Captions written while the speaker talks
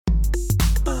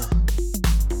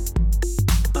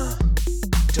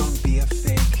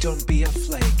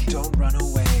run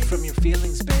away from your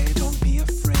feelings, babe. Don't be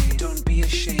afraid, don't be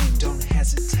ashamed, don't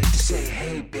hesitate to say,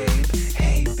 hey, babe,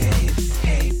 hey, babe,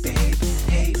 hey, babe,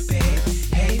 hey, babe,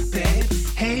 hey, babe,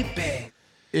 hey, babe.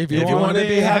 If you want to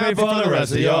be happy for the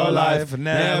rest of your life,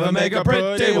 never make a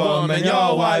pretty woman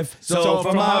your wife. So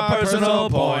from my personal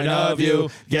point of view,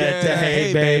 get the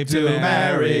hey babe to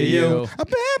marry you.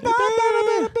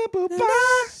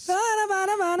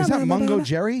 Is that Mungo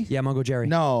Jerry? Yeah, Mungo Jerry.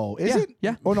 No, is it?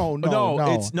 Yeah. Oh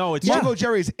no. It's Mungo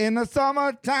Jerry's in the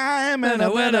summertime and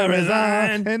the winter is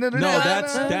on. No,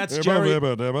 that's Jerry.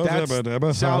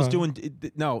 Sal's doing.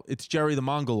 No, it's Jerry the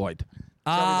Mongoloid.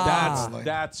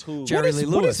 That's who. Jerry Lee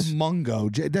What Lewis. is Mungo?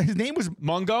 His name was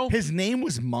Mungo. His name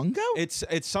was Mungo. It's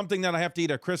something that I have to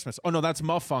eat at Christmas. Oh no, that's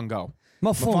Muffungo.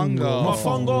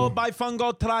 Mofongo.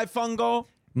 Bifungo, trifungo.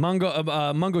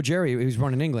 Mungo Jerry, he was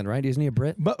born in England, right? Isn't he a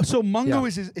Brit? But so Mungo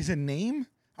is a name?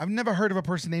 I've never heard of a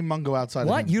person named Mungo outside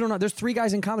What? of him. You don't know? There's 3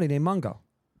 guys in comedy named Mungo.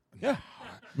 Yeah.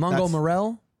 Mungo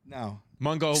Morell. No.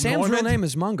 Mungo. Sam's Norman? real name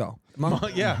is Mungo.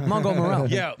 Yeah. Mungo Morell.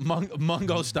 Yeah.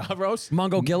 Mungo Stavros.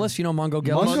 Mungo Gillis. You know Mungo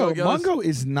Gillis? Mungo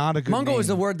is not a good Mungo name. is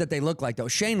the word that they look like, though.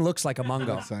 Shane looks like a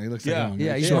Mungo. So he looks Yeah. like a Mungo.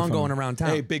 Yeah, he's Mungoing around town.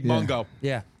 Hey, big Mungo.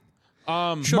 Yeah.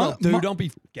 Shut up, dude. Don't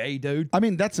be gay, dude. I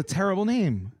mean, that's a terrible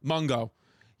name. Mungo.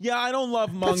 Yeah, I don't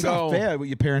love Mungo. That's not fair what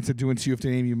your parents are doing to you if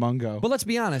they name you Mungo. But let's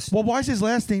be honest. Well, why is his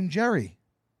last name Jerry?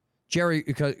 Jerry,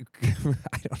 because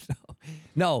I don't know.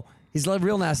 No, his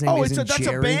real last name isn't that's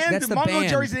Jerry. a band? That's the Mungo band.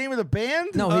 Jerry's the name of the band?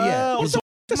 No, yeah. What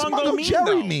does Mungo mean, Jerry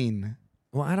though? mean?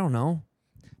 Well, I don't know.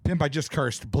 Pimp, I just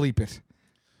cursed. Bleep it.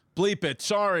 Bleep it.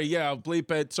 Sorry. Yeah,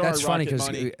 bleep it. Sorry, That's funny because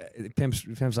Rocket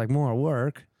Pimp's like, more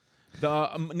work. The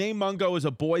name Mungo is a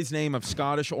boy's name of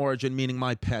Scottish origin, meaning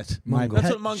my pet. Mungo. That's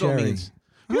Pet what Mungo Jerry. means.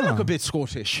 You look a bit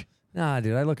Scottish. Nah,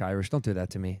 dude, I look Irish. Don't do that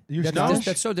to me. You're That's, Scottish?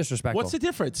 that's so disrespectful. What's the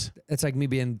difference? It's like me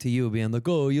being to you being like,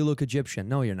 oh, you look Egyptian.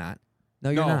 No, you're not. No,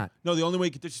 you're not. No, the only way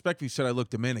you could disrespect me, you said I look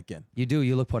Dominican. You do.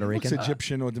 You look Puerto Looks Rican.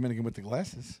 Egyptian or Dominican with the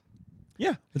glasses.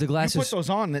 Yeah. With the You glasses. put those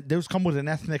on. Those come with an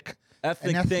ethnic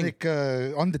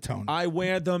undertone. I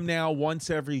wear them now once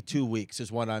every 2 weeks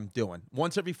is what I'm doing.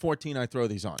 Once every 14, I throw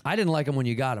these on. I didn't like them when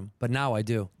you got them, but now I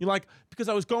do. You like because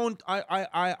I was going.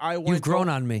 I went. You've grown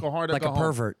on me go hard or like go a home.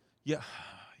 pervert. Yeah.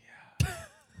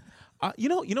 You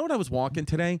know what I was walking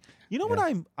today? You know what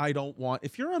I don't want?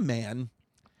 If you're a man,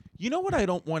 you know what I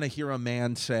don't want to hear a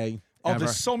man say? Oh, ever?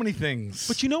 there's so many things.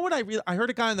 But you know what I heard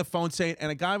a guy on the phone saying,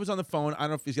 and a guy was on the phone, I don't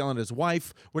know if he's yelling at his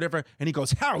wife, whatever, and he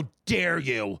goes, "How dare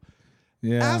you?"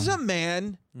 Yeah. As a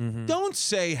man, don't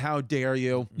say "How dare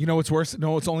you." You know what's worse?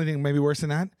 No, it's the only thing maybe worse than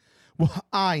that? Well,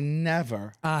 I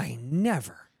never.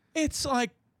 It's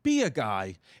like, be a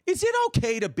guy. Is it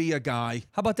okay to be a guy?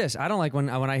 How about this? I don't like when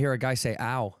I hear a guy say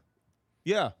 "ow."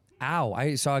 Yeah. Ow.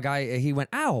 I saw a guy, he went,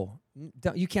 ow.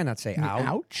 You cannot say ow.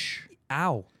 Ouch.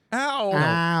 Ow. Ow.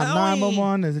 Ah, Owie. number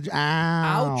one is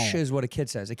ow. Ouch is what a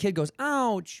kid says. A kid goes,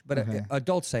 ouch. But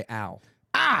adults say ow.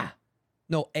 Ah.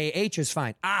 No, A-H is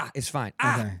fine. Ah is fine.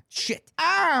 Ah. Okay. Shit.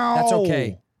 Ow. That's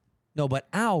okay. No, but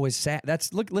ow is sad.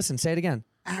 Listen, say it again.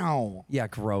 Ow. Yeah,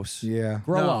 gross. Yeah.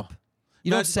 Grow No. up. You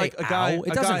don't That's say like a guy- ow.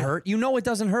 It a doesn't guy- hurt. You know it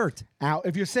doesn't hurt. Ow.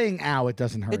 If you're saying ow, it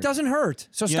doesn't hurt. It doesn't hurt.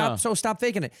 So Yeah. stop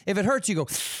faking it. If it hurts, you go,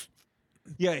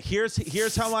 Yeah,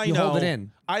 here's how I You know. hold it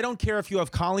in. I don't care if you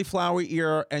have cauliflower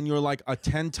ear and you're like a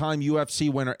 10-time UFC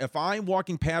winner. If I'm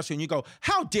walking past you and you go,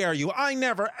 "How dare you? I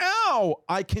never." Ow!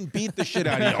 I can beat the shit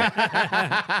out of you.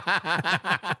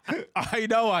 I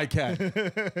know I can.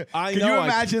 Can you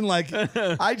imagine, like,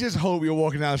 I just hope you're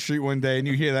walking down the street one day and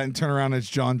you hear that and turn around and it's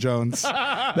John Jones.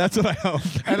 That's what I hope.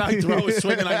 And I throw a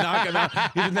swing and I knock him out.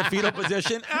 He's in the fetal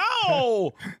position.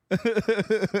 Ow!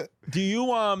 Do you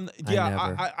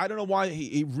never. I don't know why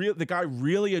the guy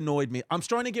really annoyed me. I'm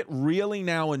starting to get really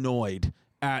now annoyed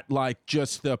at like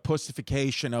just the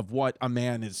pussification of what a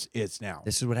man is now.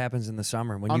 this is what happens in the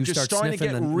summer. When I'm you just start starting to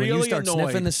sniffing get when you really start annoyed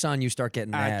sniffing the sun, you start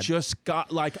getting I mad. just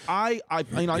got like I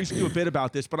used to do a bit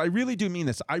about this, but I really do mean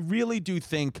this. I really do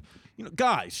think,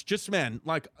 guys, just men,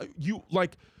 like you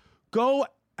like go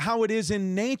how it is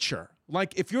in nature.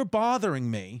 Like if you're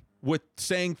bothering me with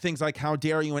saying things like "how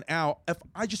dare you" and "ow," if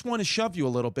I just want to shove you a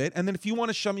little bit, and then if you want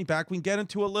to shove me back, we can get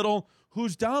into a little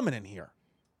who's dominant here.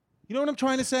 You know what I'm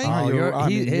trying to say?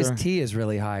 His T is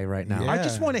really high right now. Yeah. I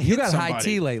just want to hit You got somebody. high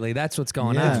T lately. That's what's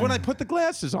going Yeah. on. It's when I put the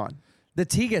glasses on. The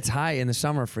T gets high in the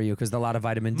summer for you because a lot of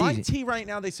vitamin D. My T right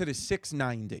now, they said, is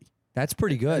 690. That's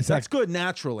pretty good. That's good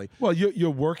naturally. Well, you're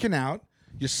working out.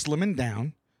 You're slimming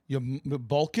down. You're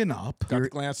bulking up. Got the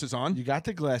glasses on. You got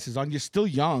the glasses on. You're still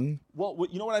young. Well,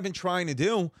 you know what I've been trying to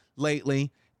do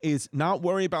lately is not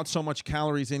worry about so much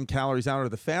calories in, calories out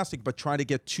of the fasting, but try to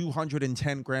get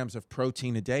 210 grams of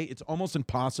protein a day. It's almost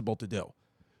impossible to do.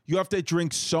 You have to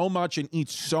drink so much and eat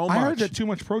so much. I heard that too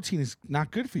much protein is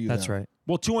not good for you. That's though. right.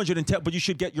 Well, 210, but you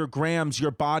should get your grams,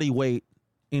 your body weight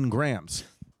in grams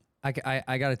I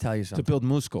got to tell you to something. build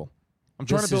muscle. I'm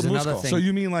trying This to build is another muscle. thing. So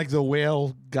you mean like the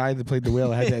whale guy that played the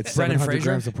whale had that Brendan 700 Fraser?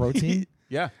 grams of protein?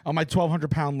 Yeah, On my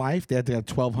 1,200-pound life, they had to have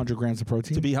 1,200 grams of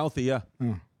protein. to be healthy, yeah.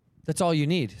 That's all you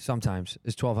need sometimes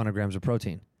is 1,200 grams of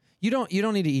protein. You don't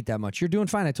need to eat that much. You're doing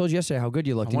fine. I told you yesterday how good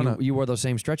you looked. And you wore those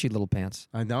same stretchy little pants.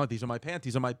 I know. These are my pants.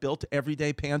 These are my built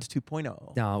everyday pants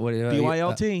 2.0. No, what,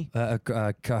 BYLT.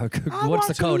 What's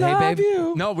the code? Hey,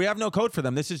 babe. No, we have no code for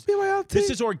them. This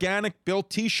is organic built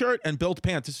T-shirt and built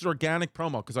pants. This is organic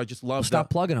promo because I just love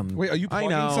Stop plugging them. Wait, are you I plugging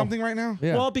know. something right now?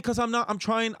 Yeah. Well, because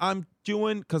I'm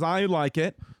doing because I like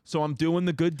it, so I'm doing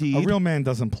the good deed. A real man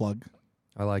doesn't plug.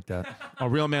 I like that. A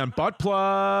real man butt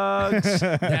plugs.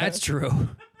 That's true.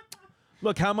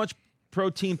 Look, how much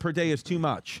protein per day is too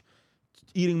much?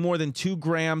 Eating more than 2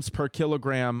 grams per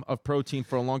kilogram of protein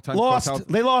for a long time.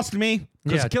 They lost me.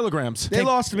 Because Yeah. kilograms. They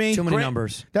lost me. Too many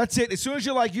numbers. That's it. As soon as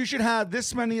you're like, you should have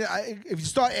this many. If you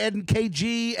start adding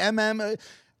kg,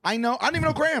 I know. I don't even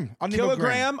know gram. I don't even know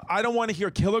gram. Kilogram, I don't want to hear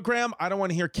kilogram. I don't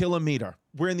want to hear kilometer.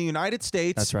 We're in the United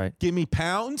States. That's right. Give me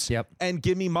pounds. Yep. And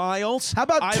give me miles. How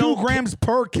about I 2 don't grams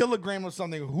per kilogram of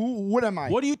something? What am I?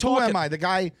 What are you Who talking- am I? The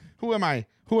guy. Who am I?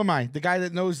 Who am I? The guy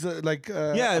that knows about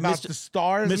Mr. the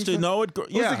stars. and Mr. stuff? Know It. Who's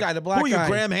the guy? The black Who are you, guy.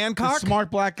 Graham Hancock? The smart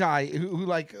black guy who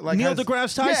like Neil has,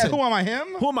 deGrasse Tyson. Yeah. Who am I? Him?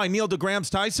 Who am I, Neil deGrasse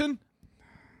Tyson?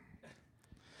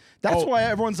 That's Oh. why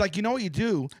everyone's like, you know what you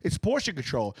do? It's portion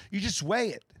control. You just weigh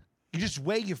it. You just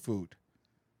weigh your food.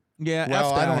 Yeah, Well,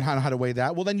 F I that. don't know how to weigh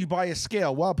that. Well, then you buy a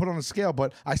scale. Well, I'll put on a scale,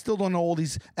 but I still don't know all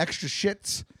these extra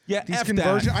shits. Yeah, these F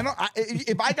conversion. that. I don't.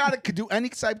 If I got it, could do any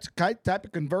type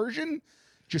of conversion,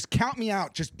 just count me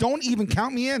out. Just don't even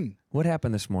count me in. What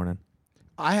happened this morning?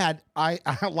 I had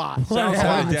a lot. Sounds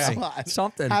like a day.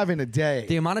 Something. Having a day.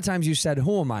 The amount of times you said,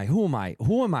 "Who am I? Who am I?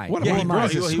 Who am I? What Who am I?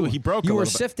 am I?" He broke You a were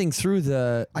little bit. sifting through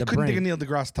the I couldn't brain. think of Neil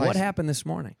deGrasse Tyson. What happened this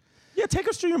morning? Yeah, take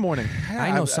us through your morning. I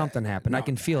know something happened. I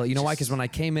can feel it. You know why? Because when I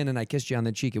came in and I kissed you on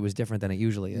the cheek, it was different than it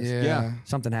usually is. Yeah.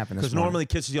 Something happened this Because morning. normally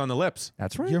kisses you on the lips.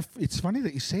 That's right. It's funny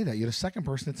that you say that. You're the second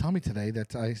person to tell me today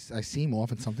that I seem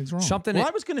off and something's wrong. Something. Well,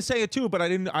 I was going to say it too, but I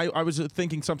didn't. I was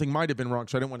thinking something might have been wrong,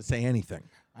 so I didn't want to say anything.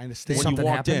 I understand. When you something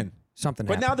walked happened. in. Something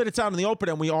But happened. now that it's out in the open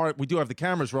and we do have the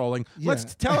cameras rolling,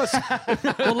 let's tell us.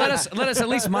 well, let us at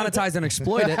least monetize and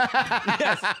exploit it.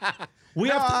 We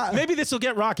have to, maybe this will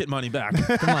get Rocket Money back.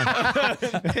 Come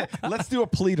on. Let's do a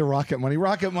plea to Rocket Money.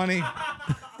 Rocket Money,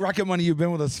 you've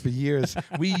been with us for years.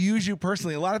 We use you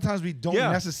personally. A lot of times we don't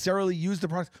necessarily use the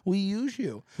product. We use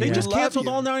you. They We just love canceled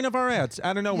you. all 9 of our ads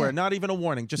out of nowhere. Yeah. Not even a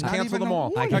warning. Just Not cancel even them a all.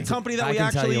 warning. A company that I we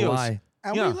can tell actually you use. why.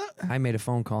 And Yeah. I made a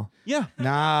phone call. Yeah.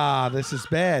 Nah, this is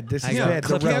bad. This I is got bad.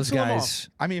 clip The those cancel 'em all. guys.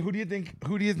 I mean, who do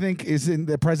you think is in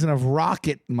the president of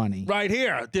Rocket Money? Right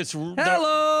here. This Hello.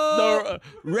 the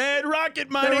Red Rocket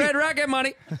The Money. Red Rocket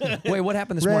money. Wait, what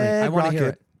happened this morning? I Red want to hear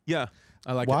Rocket. it. Yeah.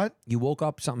 I like What? You woke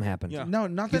up, something happened. Yeah. No,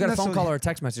 nothing. You got a phone necessarily- call or a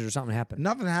text message or something happened.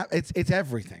 Nothing happened. It's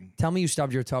everything. Tell me you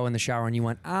stubbed your toe in the shower and you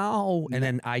went, ow. And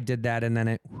then I did that and then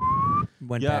it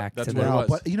went Yeah, back that's to what the it was.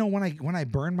 But you know, when I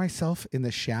burn myself in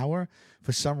the shower,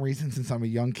 for some reason, since I'm a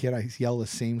young kid, I yell the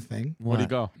same thing. Where do you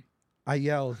go? I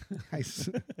yell.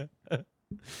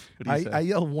 I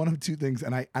yell one of two things,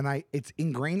 and I it's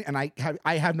ingrained, and I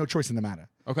have no choice in the matter.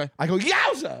 Okay. I go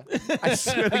yowza! I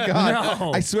swear to God.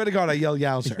 No. I swear to God, I yell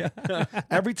yowzer.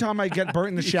 Every time I get burnt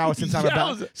in the shower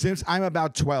since I'm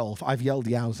about 12, I've yelled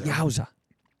yowza. Yowza.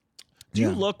 Do you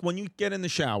look when you get in the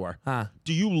shower? Huh.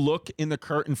 Do you look in the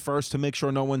curtain first to make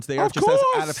sure no one's there, Of just course.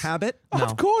 as out of habit? No.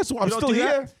 Of course, I'm don't still do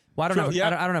that? here. Well, I don't, Sure, have, yeah.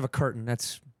 I don't have a curtain.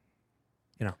 That's,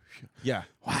 you know. Yeah.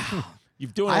 Wow.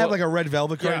 You've doing. I have like a red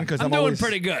velvet curtain because I'm always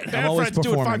good. I'm always Friends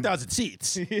doing performing. 5,000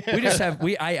 seats. We just have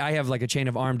I have like a chain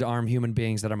of arm-to-arm human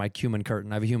beings that are my cumin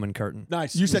curtain. I have a human curtain.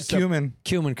 Nice. You said cumin.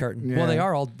 Cumin curtain. Yeah.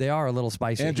 Well, they are a little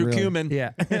spicy. Andrew Really? Cumin.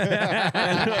 Yeah.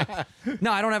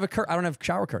 No, I don't have I don't have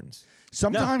shower curtains.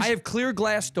 Sometimes I have clear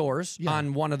glass doors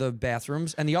on one of the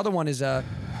bathrooms, and the other one is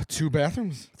 2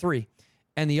 bathrooms. 3.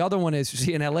 And the other one is,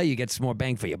 see, in LA, you get some more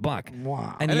bang for your buck.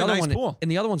 Wow. And And the a other nice one, pool.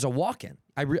 and the other one's a walk-in.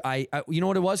 You know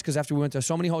what it was? Because after we went to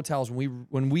so many hotels,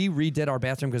 when we redid our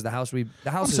bathroom, because the house I'm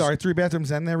is, sorry, 3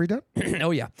 bathrooms and they're redone?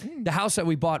 oh yeah, the house that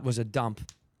we bought was a dump.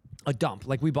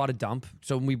 Like we bought a dump,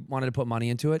 so we wanted to put money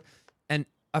into it. And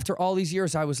after all these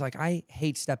years, I was like, I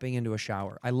hate stepping into a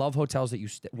shower. I love hotels that you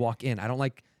walk in. I don't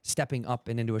like stepping up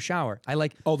and into a shower. I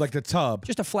like Oh, like the tub.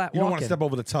 just a flat You don't want walk-in. to step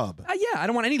over the tub. Yeah, I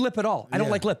don't want any lip at all. I don't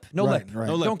Yeah. like lip. No Right, lip. right.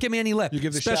 No lip. Don't give me any lip. You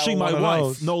give the Especially shower my one of wife.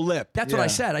 those. No lip. That's what I Yeah.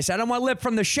 said. I said, I don't want lip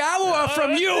from the shower or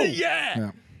from you. Yeah.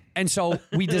 Yeah. And so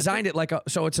we designed it like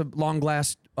so it's a long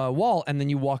glass wall, and then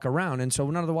you walk around, and so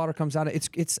none of the water comes out. I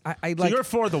So like. you're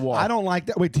for the wall. I don't like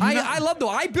that. Wait, do you not- I love the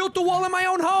wall. I built the wall in my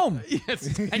own home.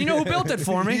 Yes. And you know who built it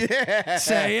for me? Yeah.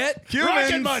 Say it.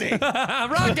 Rocket money.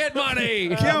 Rocket money.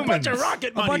 A bunch of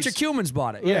rocket A money. bunch of humans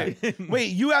bought it. Yeah.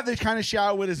 Wait, you have this kind of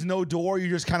shower where there's no door. You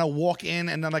just kind of walk in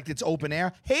and then like it's open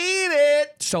air. Hate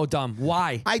it. So dumb.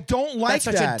 Why? I don't like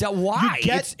That's such that. why? You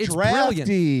get It's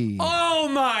drafty. brilliant. Oh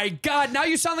my God! Now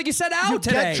you sound like you said out You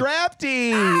today. get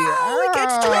drafty. Oh, it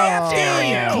gets drafty.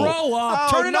 you. Grow up.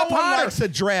 Oh, Turn it no up one hotter. likes a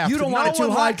draft. You don't No want it too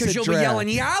one hot likes because a you'll be draft. yelling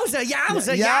yowza,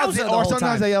 yowza, Yeah, yowza the or whole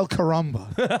sometimes time. I yell caramba.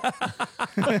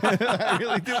 I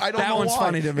really do. I don't That know one's why.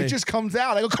 funny to me. It just comes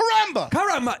out. I go caramba.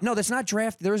 Caramba. No, that's not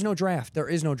draft. There is no draft. There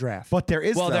is no draft. But there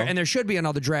is, Well, though. there should be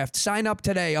another draft. Sign up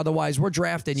today, otherwise we're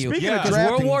drafting you. Speaking of Because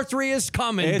World drafting- War III is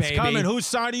coming, It's baby. coming. Whose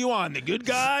side are you on? The good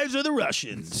guys or the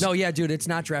Russians? No, yeah, dude, it's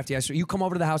not drafty. So you come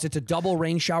over to the house. It's a double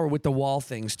rain shower with the wall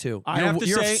things too. I have to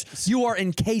say- you are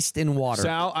encased in water.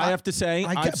 Sal, I have to say, I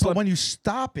I've get, but slept- when you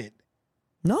stop it,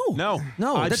 No, No.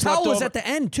 no. I've The slept towel is over- at the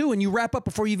end too, and you wrap up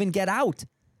before you even get out.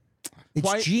 It's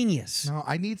Why- genius. no,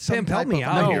 I need some Pimp, type help me of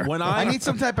out No, here. when I I need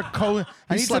some type of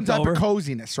I need some slept type over. of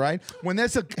coziness, right? When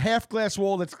there's a half glass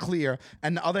wall that's clear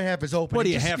and the other half is open. What it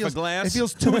are you, just half a feels, glass? It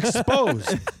feels too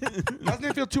exposed. Doesn't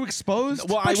it feel too exposed?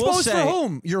 Well, I will Exposed say, for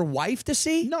whom? Your wife to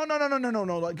see? no. Like, in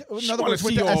I other want words, to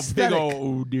with see the your big aesthetic.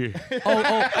 old.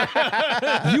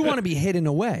 You want to be hidden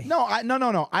away. No,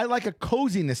 I like a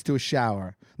coziness to a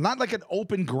shower, not like an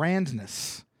open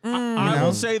grandness. I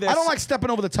will say this. I don't like stepping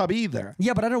over the tub either.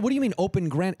 Yeah, but I don't. What do you mean open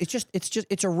grand?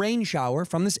 It's a rain shower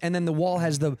from this, and then the wall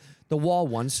has the wall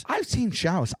ones. I've seen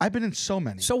showers. I've been in so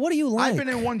many. So what do you like? I've been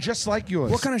in one just like yours.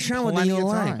 What kind of shower do Plenty you of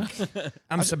like? times.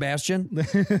 I'm Sebastian.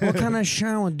 What kind of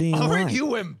shower do you like? Aren't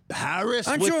you embarrassed?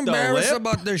 Aren't with you the embarrassed lip?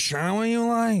 about the shower you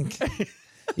like?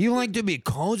 You like to be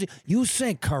cozy. You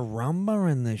say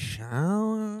caramba in the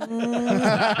shower.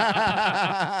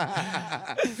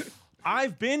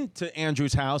 I've been to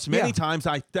Andrew's house many Yeah. times.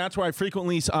 That's where I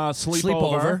frequently sleep Sleep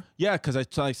over. Yeah, because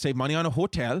I save money on a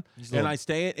hotel, and I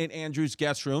stay in Andrew's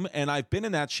guest room, and I've been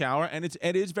in that shower, and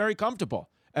it is very comfortable.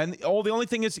 And the only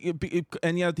thing is,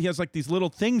 and yeah, he has like these little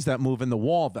things that move in the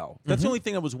wall, though. That's the only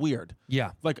thing that was weird.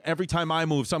 Yeah. Like every time I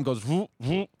move, something goes. Vroom,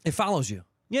 vroom. It follows you.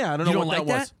 Yeah, I don't know You don't what like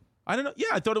that that? was. I don't know. Yeah,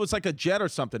 I thought it was like a jet or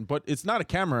something, but it's not a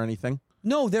camera or anything.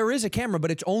 No, there is a camera,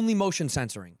 but it's only motion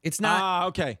censoring. It's not. Ah,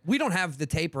 okay. We don't have the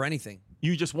tape or anything.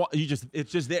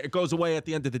 It's just there. It goes away at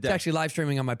the end of the day. It's actually live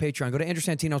streaming on my Patreon. Go to Andrew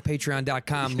Santino's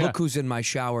Patreon.com. Yeah. Look who's in my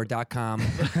shower.com.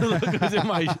 It's in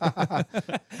my-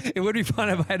 It would be fun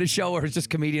if I had a show where it's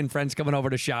just comedian friends coming over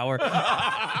to shower.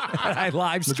 I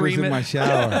live Look who's stream in it. my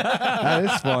shower. That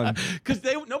is fun. Because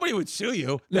nobody would sue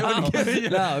you. They No, wouldn't give you-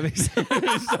 no.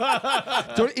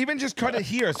 So even just cut it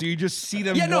here, so you just see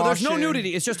them. Yeah, no, there's no washing.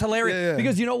 nudity. It's just hilarious. Yeah, yeah.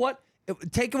 Because you know what?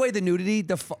 Take away the nudity.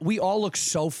 We all look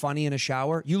so funny in a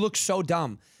shower. You look so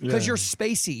dumb because you're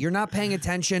spacey. You're not paying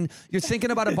attention. You're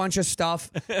thinking about a bunch of stuff.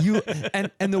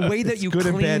 And the way that you good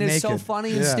and clean bad is so naked. funny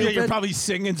and Yeah. Yeah, stupid. you're probably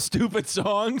singing stupid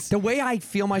songs. The way I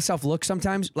feel myself look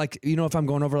sometimes, like, you know, if I'm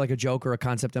going over like a joke or a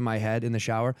concept in my head in the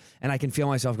shower, and I can feel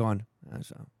myself going,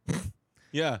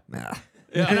 Yeah. nah.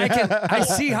 And I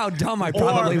see how dumb I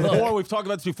probably look. Or we've talked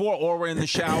about this before, or we're in the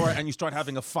shower and you start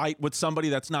having a fight with somebody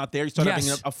that's not there. You start having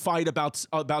Yes. a fight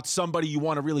about somebody you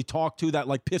want to really talk to that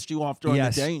like pissed you off during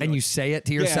Yes, the day. and you say it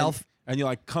to yourself. And you're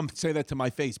like, come say that to my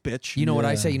face, bitch. You know what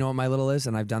I say? You know what my little is?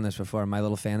 And I've done this before, my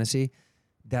little fantasy,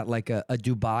 that like a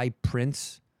Dubai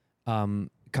prince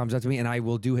comes up to me and I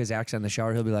will do his accent in the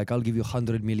shower. He'll be like, I'll give you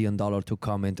 $100 million to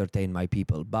come entertain my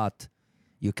people, but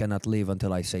you cannot leave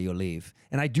until I say you leave.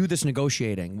 And I do this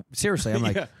negotiating. Seriously, I'm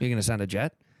like, Yeah. you're going to send a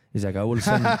jet? He's like, I will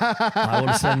send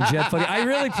jet for you. I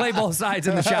really play both sides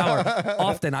in the shower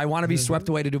often. I want to be swept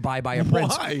away to Dubai by a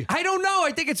prince. Why? I don't know.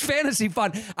 I think it's fantasy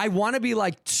fun. I want to be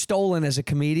like stolen as a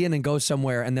comedian and go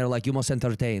somewhere and they're like, you must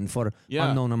entertain for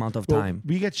unknown amount of Well, time.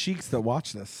 we get sheiks that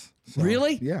watch this. So,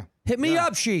 Really? Yeah. Hit me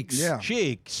up, Sheiks. Yeah.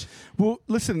 Cheeks. Well,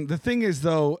 listen. The thing is,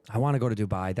 though, I want to go to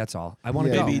Dubai. That's all. I want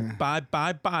to Yeah. go. Baby, Yeah. bye.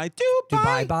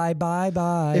 Dubai, bye, bye,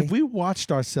 bye. if we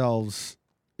watched ourselves,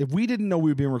 if we didn't know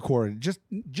we were being recorded,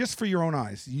 just for your own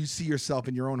eyes, you see yourself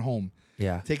in your own home.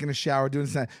 Yeah. Taking a shower, doing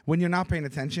this. When you're not paying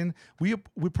attention, we're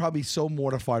probably so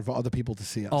mortified for other people to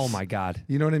see us. Oh my God.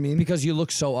 You know what I mean? Because you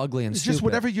look so ugly and it's stupid. just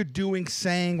whatever you're doing,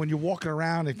 saying, when you're walking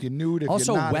around, if you're nude, if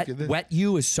Also, you're not. wet if you're this. wet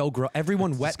you is so gross.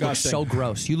 Everyone wet looks disgusting. so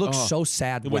gross. You look so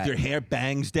sad With wet. your hair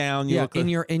bangs down. You Yeah, look in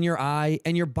your eye,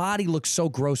 and your body looks so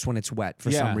gross when it's wet for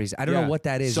some reason. I don't know what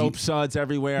that is. Soap You suds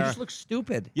everywhere. just look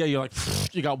stupid. Yeah, you're like,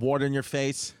 you got water in your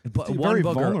face. But You're one very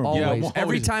booger vulnerable. always. Yeah,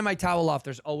 Every always. time I towel off,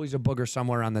 there's always a booger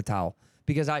somewhere on the towel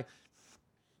because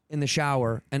in the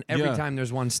shower, and every Yeah. time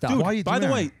there's one stop. Dude, Why you by do the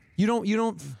that? way, You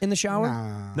don't in the shower?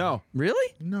 Nah. no,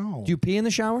 Really? No. Do you pee in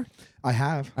the shower? I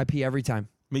have. I pee every time.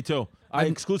 me too. I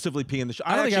exclusively pee in the shower.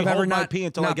 I don't think actually I've ever hold my not pee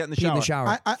until I not get in the peed shower. in the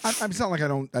shower. It's not like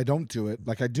I don't do it.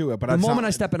 Like I do it, but the it's moment not,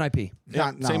 I step in, I pee.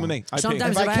 Yeah, no. same with me. I pee.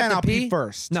 Sometimes If I have can, to I'll pee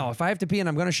first. No, if I have to pee and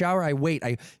I'm going to shower, I wait.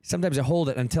 Sometimes I hold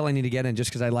it until I need to get in just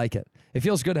because I like it. It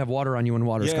feels good to have water on you when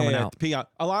water's coming out. Pee out.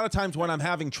 A lot of times when I'm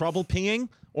having trouble peeing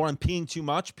or I'm peeing too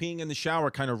much, peeing in the shower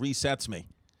kind of resets me.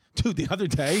 Dude, the other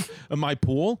day in my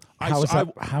pool, How is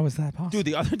that possible? Dude,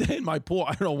 the other day in my pool,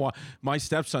 I don't know why. My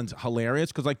stepson's hilarious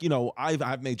because, like, you know,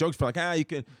 I've made jokes for like, you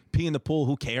can pee in the pool.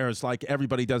 Who cares? Like,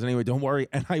 everybody does anyway. Don't worry.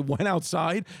 And I went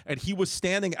outside, and he was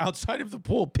standing outside of the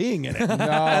pool peeing in it. No,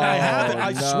 and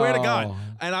I swear to God. no.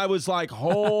 And I was like,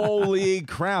 holy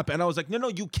crap. And I was like, no,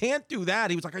 you can't do that.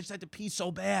 He was like, I just had to pee so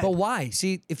bad. But why?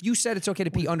 See, if you said it's okay to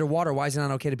pee underwater, why is it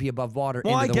not okay to pee above water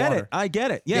Well, into I the get water? it. I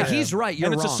get it. Yeah, Yeah, he's right. You're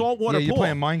and it's wrong. a saltwater Yeah, you're pool.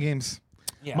 playing mind games.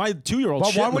 Yeah. My 2-year-old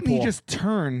But shit why in the wouldn't he pool. just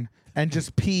turn and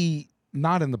just pee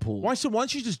not in the pool? Why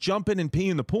don't you just jump in and pee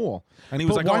in the pool? And he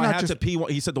was But like, why I not had to just pee.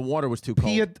 He said the water was too cold.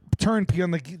 pee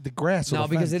on the grass. Or No, the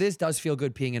because fence. does feel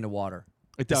good peeing into water.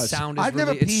 It The does. sound is I've really,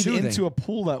 never it's peed soothing. into a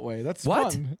pool that way. That's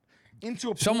What? fun. Into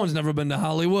a pool Someone's never been to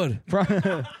Hollywood.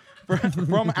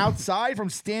 from outside, from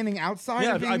standing outside.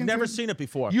 Yeah, and being I've never into- seen it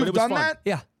before. You've but it was done fun. that?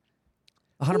 Yeah.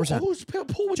 100%. Whose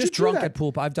pool would Just you do drunk that? at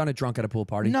pool. I've done it drunk at a pool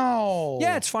party. No.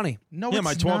 Yeah, it's funny. No, Yeah, it's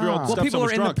my 12-year-old not. Well, Stepson people are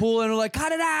was in drunk. the pool and are like,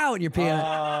 cut it out, and you're peeing.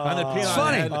 And then peeing It's on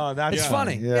funny. the head. Oh, that's It's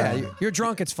funny. funny. Yeah. You're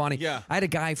drunk. It's funny. Yeah. I had a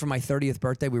guy for my 30th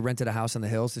birthday. We rented a house in the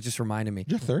hills. It just reminded me.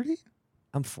 You're 30?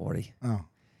 I'm 40. Oh.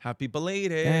 Happy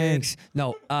belated. Thanks.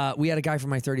 No, we had a guy for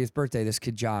my 30th birthday. This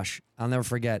kid Josh. I'll never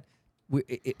forget.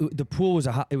 The pool was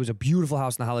it was a beautiful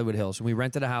house in the Hollywood Hills, and we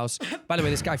rented a house. By the way,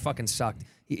 this guy fucking sucked.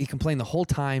 He complained the whole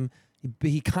time.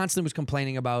 He constantly was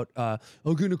complaining about,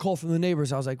 getting a call from the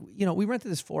neighbors. I was like, we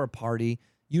rented this for a party.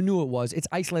 You knew it was. It's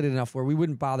isolated enough where we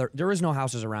wouldn't bother. There is no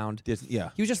houses around. Yeah.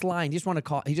 He was just lying. He just wanted to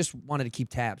call. He just wanted to keep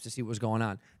tabs to see what was going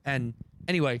on. And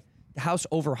anyway, the house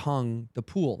overhung the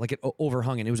pool, like it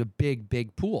overhung it. It was a big,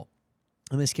 big pool.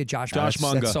 And this kid Josh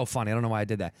Munga. that's so funny. I don't know why I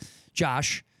did that.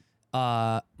 Josh,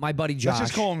 my buddy Josh. Let's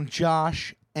just call him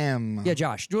Josh M. Yeah,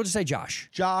 Josh. We'll just say Josh.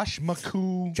 Josh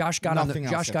McCoo. Josh got on nothing the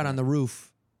else Josh after got on that. the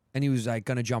roof, and he was like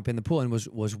gonna jump in the pool and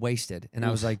was wasted. And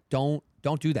I was like, don't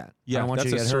do that. I Yeah, don't want that's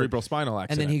you a to get hurt. cerebral spinal And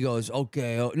accident. then he goes,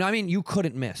 okay. No, I mean, you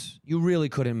couldn't miss. You really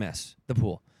couldn't miss the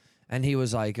pool. And he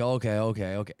was like,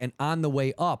 okay. And on the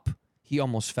way up, he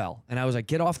almost fell. And I was like,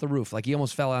 get off the roof. Like, he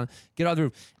almost fell on, get off the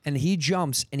roof. And he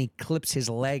jumps and he clips his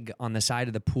leg on the side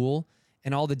of the pool.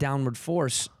 And all the downward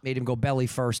force made him go belly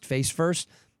first, face first.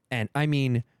 And I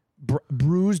mean,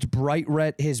 bruised, bright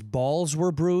red. His balls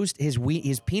were bruised. His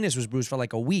penis was bruised for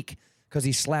like a week because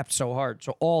he slapped so hard.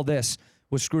 So all this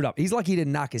was screwed up. He's lucky he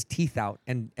didn't knock his teeth out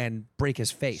and break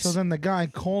his face. So then the guy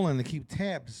calling to keep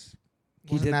tabs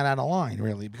wasn't that out of line,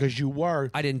 really? Because you were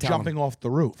I didn't tell jumping him. off the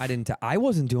roof. I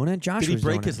wasn't doing it. Josh Did he was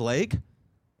break doing his it. leg?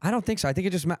 I don't think so. I think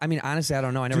it just. I mean, honestly, I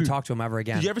don't know. I never Dude, talked to him ever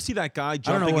again. Did you ever see that guy I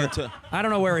don't know jumping where. into? I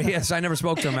don't know where he is. I never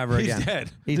spoke to him ever He's again.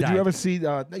 dead. He Did died. you ever see?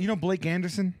 Blake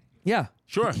Anderson? Yeah.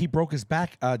 Sure. He broke his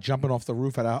back jumping off the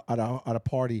roof at a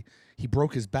party. He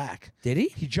broke his back. Did he?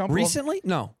 He jumped off- recently.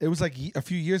 No. It was like a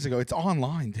few years ago. It's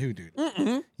online too, dude.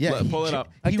 Yeah, Pull it up.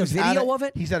 Like the video of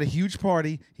it? He's at a huge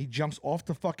party. He jumps off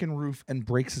the fucking roof and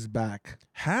breaks his back.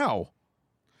 How?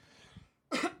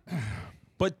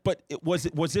 But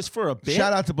was this for a bit?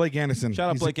 Shout out to Blake Anderson. Shout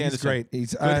out Blake He's Anderson. great.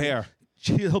 He's Good hair.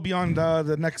 He'll be on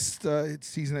the next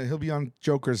season. He'll be on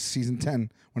Joker's season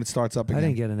 10 when it starts up again. I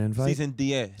didn't get an invite. Season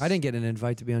 10. I didn't get an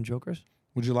invite to be on Jokers.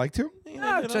 Would you like to?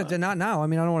 No, not now. I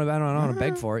mean, I don't want to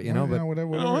beg for it, but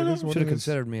whatever it is, what should have it is.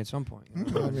 considered me at some point. I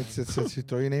mean, it's you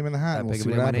throw your name in the hat. That And we'll big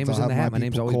see of a what name. My happens. name was I'll in the have hat. My my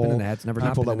name's people always been in call the hat. It's never not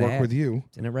people been in that the work hat. with you.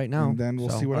 It's in it right now. And then we'll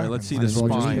see what All right, happens. let's see Might this as well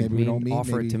just spine. maybe we don't meet. Offer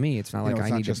it maybe, to me. It's not like it's I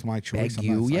not need just to my choice. beg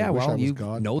I'm not- you. Yeah, I wish I well, was you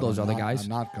God, know but those I'm other not- guys. I'm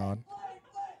not God.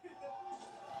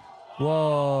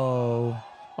 Whoa.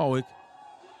 Oh,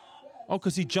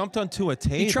 because he jumped onto a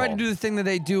table. He tried to do the thing that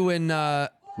they do in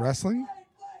Wrestling?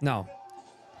 no.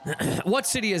 What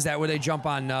city is that where they jump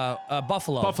on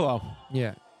Buffalo? Buffalo.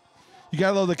 Yeah. You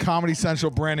got to love the Comedy Central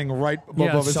branding right Yeah,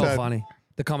 above it's his so head. funny.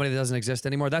 The company that doesn't exist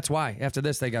anymore. That's why. After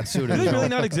this, they got sued. Do they really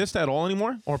not exist at all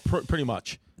anymore, or pretty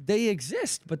much? They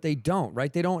exist, but they don't.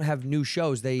 Right? They don't have new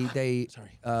shows. They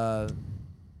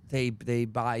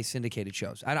buy syndicated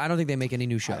shows. I don't think they make any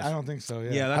new shows. I don't think so. Yeah,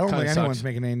 Yeah, that I don't kinda think anyone's sucks.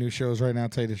 making any new shows right now.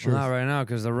 Tell you the truth. Not right now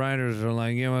because the writers are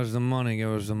like, give us the money,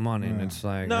 give us the money. And it's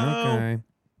like, No. okay.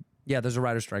 Yeah, there's a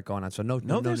writer's strike going on. So no,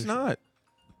 There's new not.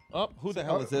 Oh, who the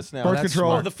hell is this now? Birth That's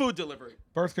control. Oh, the food delivery.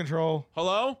 Birth control.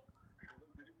 Hello?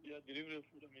 Yeah, good evening,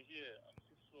 Mr. Mejia.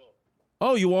 I'm 6'4".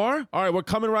 Oh, you are? All right, we're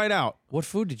coming right out. What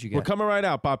food did you get? We're coming right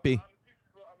out, Papi.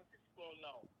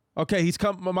 Okay, he's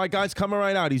come. My guy's coming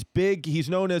right out. He's big. He's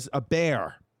known as a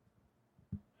bear.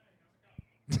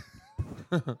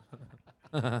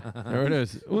 There it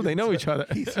is. Oh, they know each other.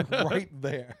 He's right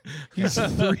there. He's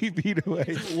 3 feet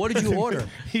away. What did you order?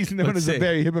 He's known Let's as see. a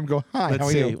bear. You hear him go, hi, Let's how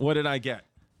are see. you? What did I get?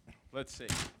 Let's see.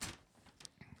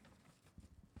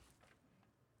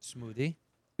 Smoothie.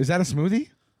 Is that a smoothie?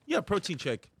 Yeah, protein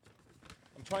shake.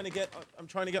 I'm trying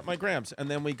to get my grams, and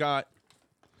then we got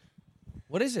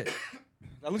What is it?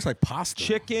 That looks like pasta.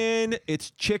 chicken.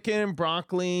 It's chicken,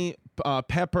 broccoli,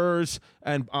 peppers,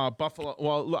 and buffalo.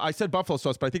 Well, I said buffalo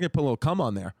sauce, but I think they put a little cum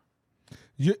on there.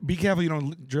 Be careful you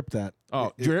don't drip that.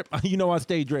 Oh, drip. You know I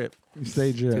stay drip.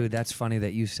 Stay drip. Dude, that's funny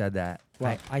that you said that.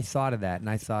 I thought of that, and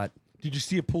I thought, Did you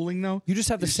see it pooling though? you just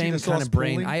have the Did you see same the kind sauce of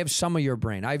brain. pooling? I have some of your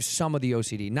brain. I have some of the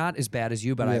OCD. Not as bad as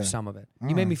you, but I have Yeah. some of it.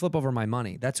 You made me flip over my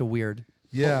money. That's a weird.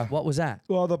 Yeah. What was that?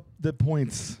 Well, the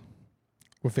points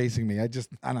were facing me.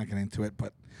 I'm not getting into it,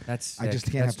 but That's I just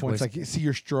sick. can't That's have points. twisted. Like, see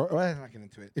your straw. Well, I'm not getting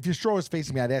into it. If your straw is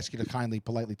facing me, I'd ask you to kindly,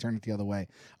 politely turn it the other way.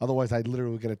 Otherwise, I'd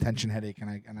literally get a tension headache,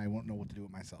 and I won't know what to do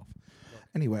with myself.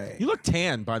 Anyway, You look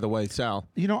tan, by the way, Sal.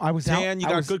 I was out. Tan, you I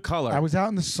got was- good color. I was out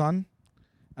in the sun.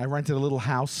 I rented a little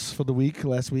house for the week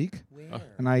last week,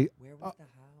 and I Where was the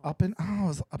house? I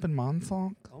was up in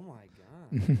Montauk. Oh my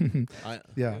god.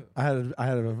 Yeah, I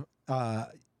had a.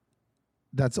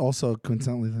 That's also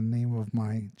coincidentally the name of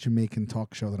my Jamaican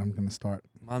talk show that I'm going to start.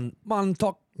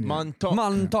 Montauk. Montauk.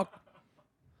 Montauk.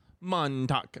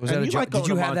 Montauk. Was that And a you joke? like going Did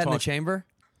you to have that in the Montauk. chamber?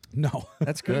 No,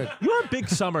 That's good. You're a big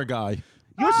summer guy.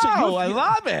 I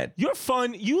love it. You're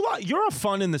fun. You're a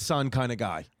fun in the sun kind of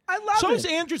guy. I love So it. is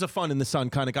Andrew's a fun in the sun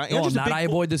kind of guy. No, I'm Andrew's a not. big I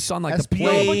avoid the sun like the SPH.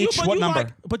 plague. What number?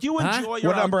 But you Huh? enjoy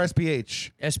your What number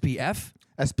SPH? SPF?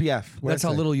 SPF. What'd That's I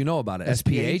how say? little you know about it.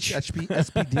 SPH? SPH?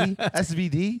 SPD?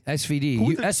 SVD? SVD.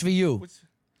 Who You, the- SVU.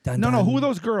 Dun, No, dun. who are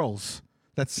those girls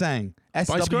that sang?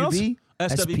 Spice Girls? SWV?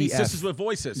 SWV, SPF. Sisters with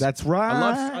Voices. That's right.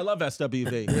 I love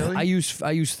SWV. Really? I use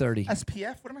 30.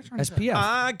 SPF? What am I trying to say? SPF.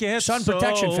 I guess Sun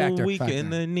protection factor. Weak in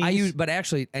the knees. I use, but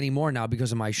actually anymore now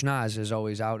because of my schnoz is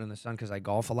always out in the sun because I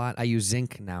golf a lot. I use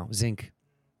zinc now, zinc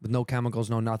with no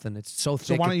chemicals, no nothing. It's so thick.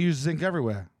 So why don't you use zinc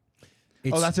everywhere?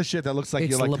 it's, That's a shit that looks like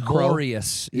it's you're like the crow.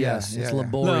 laborious. Yeah, Yes, yeah, it's yeah.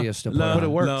 laborious to put La- on. But it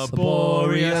works.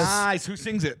 Laborious. Nice. Who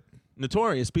sings it?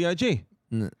 Notorious B.I.G.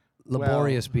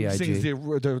 Laborious Well, who sings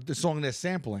B.I.G. the song they're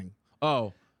sampling?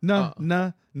 Oh. Notorious.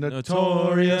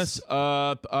 Notorious.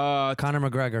 Conor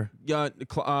McGregor. Yeah.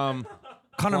 Conor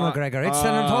McGregor. It's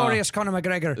the notorious Conor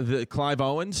McGregor. The Clive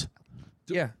Owens.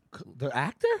 Yeah. The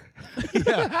actor?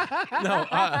 No.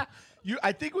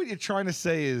 I think what you're trying to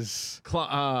say is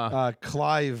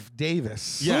Clive.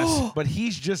 Davis. Yes. But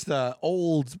he's just an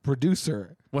old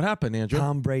producer. What happened, Andrew?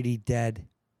 Tom Brady dead.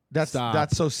 Stop.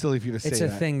 That's so silly for you to say It's a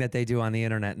that. thing that they do on the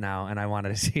internet now, and I wanted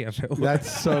to see if it was. That's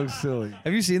so silly.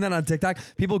 Have you seen that on TikTok?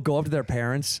 People go up to their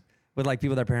parents with like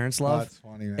people their parents love. That's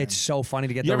funny, man. It's so funny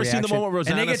to get You the ever seen the reaction. one with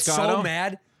and they Rosanna get so Scotto?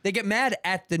 mad. They get mad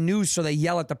at the news, so they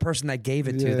yell at the person that gave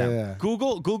it to them. Yeah.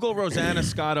 Google Rosanna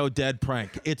Scotto dead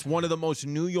prank. It's one of the most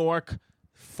New York,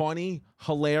 funny,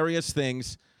 hilarious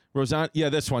things. Rosanna, yeah,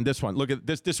 this one. Look at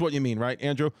this. This is what you mean, right,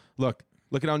 Andrew? Look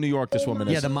at how New York this woman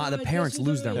is. Yeah, the parents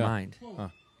lose their mind.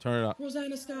 Turn it up.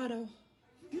 Rosanna Scotto.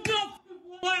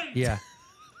 Yeah.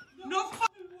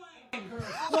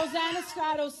 Rosanna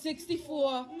Scotto,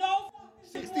 64. No.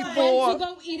 64. Went to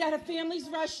go eat at a family's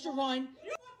restaurant.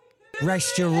 And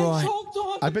Restaurant. choked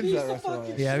on I've a been to piece that of restaurant.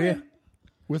 fucking Yeah, have you? shrimp.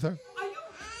 With her. Are you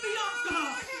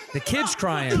The kid's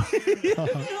crying. I'm joking.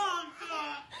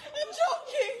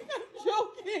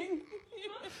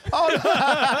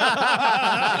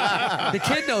 The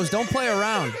kid knows. Don't play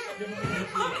around.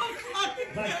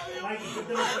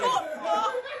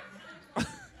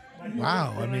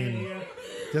 Wow. I mean,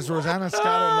 does Rosanna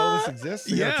Scotto know this exists?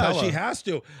 You gotta Yeah, tell she her. has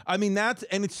to. I mean,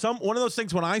 it's one of those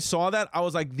things. When I saw that, I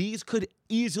was like, these could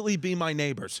easily be my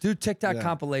neighbors. Do TikTok Yeah.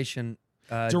 compilation.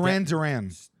 Duran.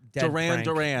 Dead Duran.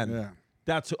 prank. Yeah.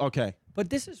 That's okay. But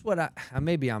this is what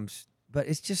but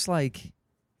it's just like,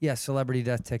 yeah, celebrity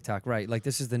death TikTok, right? Like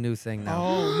this is the new thing now.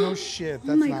 Oh, no shit. That's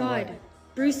Oh my not God. right.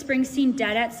 Bruce Springsteen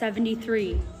dead at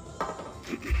 73.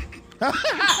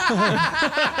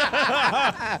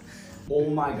 Oh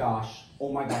my gosh.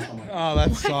 Oh my gosh. Oh my gosh. Oh,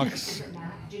 that sucks.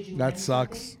 Did you That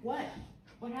sucks. What?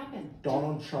 What happened?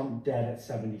 Donald Trump dead at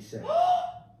 76.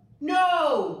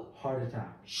 No. Heart attack.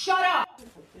 Shut up.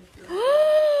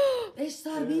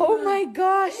 Oh my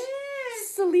gosh.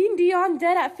 Celine Dion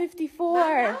dead at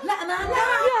 54.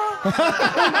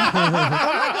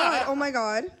 Oh my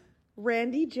god.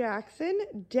 Randy Jackson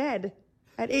dead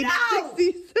At age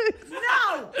 66.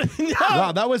 No!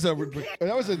 Wow, that was a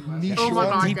niche Oh my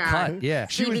one. God. Deep cut. Yeah.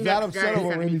 She was Stevie that Nicks, upset guys, over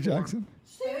gotta Randy be more. Jackson.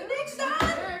 Stevie Nicks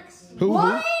died? Who?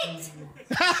 What?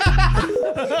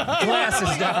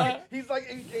 Glasses down. He's like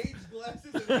engaged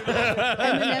glasses.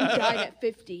 Eminem died at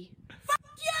 50.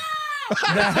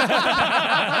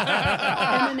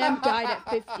 Eminem died at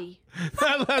 50.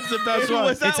 That's the best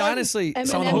one. It's honestly Eminem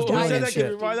some of the most died Who said brilliant that? Can you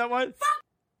shit. rewind that one?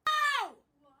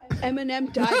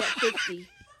 Eminem died at 50.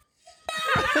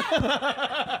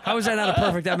 How is that not a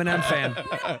perfect Eminem fan?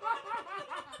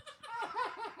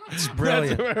 It's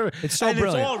brilliant. It's so and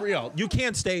brilliant. It's all real. You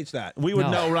can't stage that. We would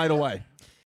No. know right away.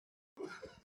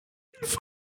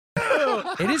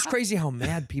 It is crazy how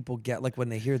mad people get like when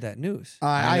they hear that news.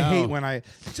 I know. hate when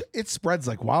it spreads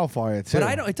like wildfire too. But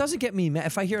I don't. It doesn't get me mad.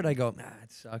 If I hear it, I go, nah,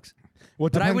 it sucks.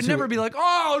 What But I depends would who- never be like,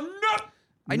 oh no.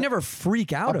 I never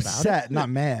freak out about upset, it. not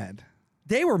mad.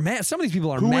 They were mad. Some of these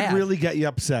people are Who mad. would really get you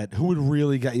upset? Who would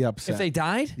really get you upset? If they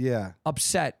died, yeah,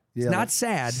 upset. yeah, It's not like,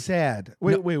 sad. Sad.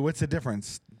 Wait. What's the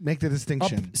difference? Make the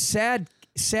distinction. Sad.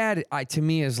 To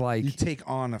me is like, You take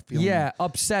on a feeling. yeah.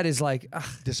 Upset is like, ugh.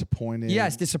 Disappointed.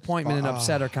 Yes, disappointment and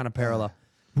upset are kind of parallel.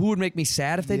 Who would make me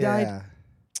sad if they died?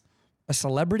 A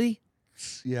celebrity?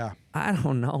 Yeah. I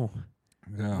don't know.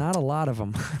 Yeah. Not a lot of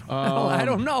them. I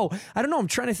don't know. I'm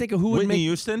trying to think of who would Whitney make.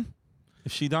 Houston,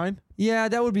 if she died. Yeah,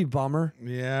 that would be bummer.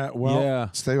 Yeah. Well, Yeah.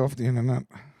 stay off the internet.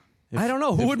 I don't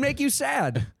know who would make you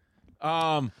sad.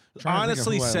 Trying to think of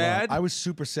Honestly, who I love. sad. I was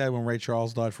super sad when Ray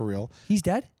Charles died for real. He's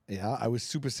dead. Yeah. I was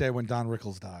super sad when Don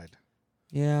Rickles died.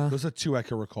 Yeah. Those are two I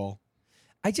can recall.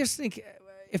 I just think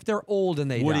if they're old and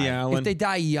they Woody die, Allen. if they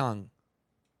die young,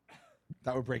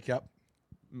 That would break you up.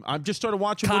 I've just started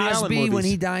watching Woody Allen Cosby movies. when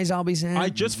he dies, I'll be sad. I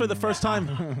just for the first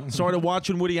time started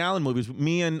watching Woody Allen movies.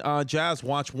 Me and Jazz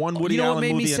watched one Woody you know what Allen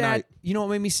made me movie a sad? night. You know what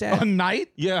made me sad? A night?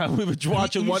 Yeah, we were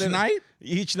watching Each one night?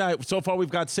 Each night. So far, we've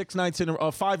got 5 nights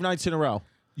in a row.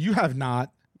 You have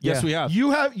not. Yes, Yeah. we have.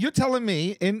 You have. You're telling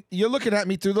me, and you're looking at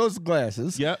me through those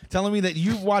glasses. Yep. Telling me that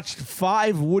you've watched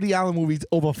 5 Woody Allen movies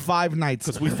over 5 nights.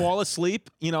 Because we fall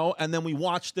asleep, and then we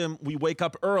watch them. We wake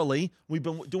up early. We've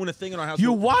been doing a thing in our house.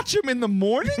 You watch them in the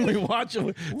morning. We watch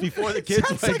them before the kids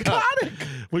Sounds wake psychotic. up.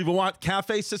 We've watched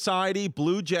Cafe Society,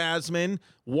 Blue Jasmine,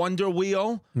 Wonder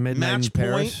Wheel, Midnight in Match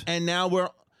Paris. Point,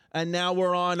 and now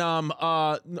we're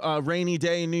on Rainy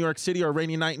Day in New York City or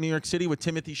Rainy Night in New York City with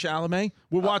Timothy Chalamet.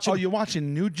 We're watching. Oh, you're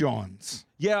watching New Johns.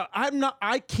 Yeah,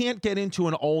 I can't get into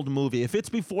an old movie. If it's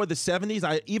before the 70s,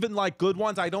 I even like good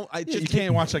ones. I just You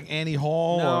can't watch like Annie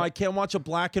Hall. No, or- I can't watch a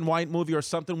black and white movie or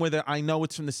something where I know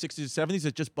it's from the 60s or 70s.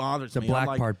 It just bothers The me. black I'm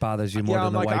like, part bothers you more yeah, than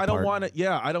I'm the like, white I don't part. want to.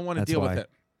 Yeah, I don't want to That's deal why. with it.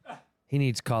 He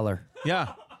needs color.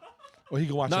 Yeah, Well, he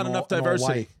can watch Not an enough all- an all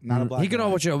diversity. white, not a black. He can and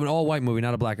white. watch an all-white movie,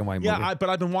 not a black and white movie. yeah. But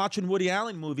I've been watching Woody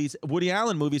Allen movies,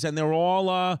 and they're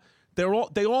all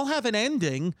they all have an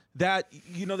ending that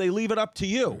they leave it up to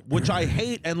you, which I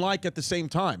hate and like at the same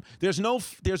time. There's no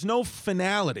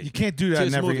finality. You can't do to that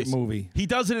his in every movies. movie. He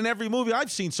does it in every movie I've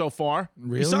seen so far.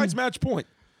 Really? Besides Match Point.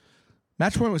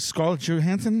 Match Point was Scarlett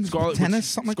Johansson. Tennis,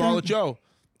 something Scarlett like that. Joe,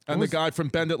 and the guy from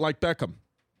Bend It Like Beckham,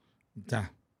 Yeah.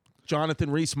 Jonathan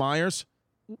Rhys Meyers,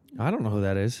 I don't know who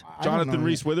that is. I don't Jonathan know.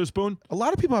 Rhys Witherspoon. A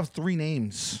lot of people have 3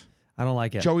 names: I don't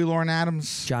like it. Joey Lauren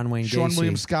Adams, John Wayne Sean Gacy.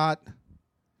 William Scott.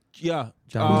 Yeah,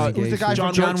 John Wayne Who's the Gacy. guy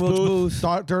John from Wilkes Wilkes Booth.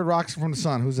 Booth. Third Rocks from the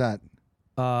Sun? Who's that?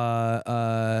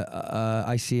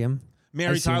 I see him.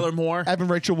 Mary I see. Tyler Moore. Evan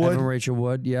Rachel Wood. Evan Rachel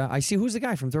Wood. Yeah, I see. Who's the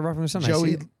guy from Third Rock from the Sun? I see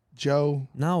Joey. it. Joe.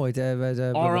 No, it.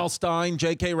 R.L. Stein,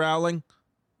 J.K. Rowling.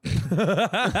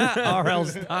 R.L.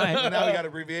 Stein. Now we got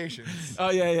abbreviations. Oh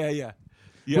yeah.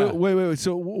 Yeah. Wait.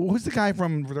 So who's the guy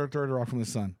from Third Rock from the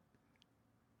Sun?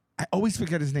 I always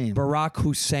forget his name. Barack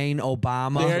Hussein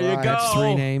Obama. There you go. That's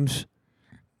 3 names.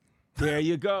 There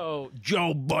you go.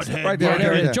 Joe Butthead. Right there, Yeah, there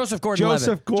right it is. there. Joseph Gordon-Levitt.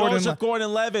 Joseph Gordon. Joseph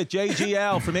Gordon-Levitt,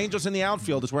 JGL from Angels in the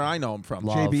Outfield is where I know him from.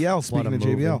 Love. JBL. What Speaking a of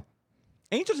movie. JBL.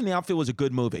 Angels in the Outfield was a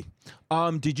good movie.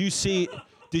 Did you see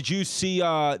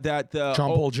that the John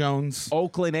Paul Jones.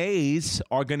 Oakland A's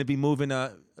are going to be moving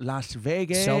to Las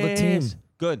Vegas? Sell the team.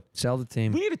 Good. Sell the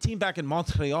team. We need a team back in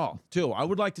Montreal too. I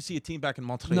would like to see a team back in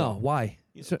Montreal. No, why?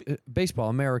 Baseball,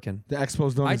 American. The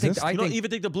Expos don't I think- exist. I You don't even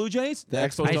think the Blue Jays? The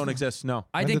Expos I- don't exist. No.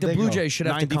 I When think did the they Blue go? Jays should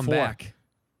have to come 94. back.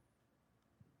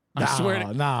 I swear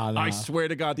to nah. I swear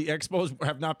to God, the Expos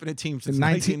have not been a team since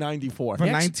 19 1994. For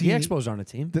The 19 Expos aren't a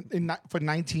team. For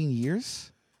 19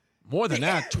 years? More than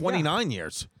that, 29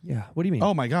 years. Yeah. What do you mean?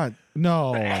 Oh my God.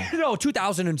 No. no,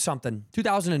 2000 and something.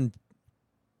 2000 and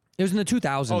it was in the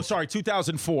 2000s. Oh, sorry,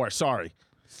 2004. Sorry.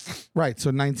 Right.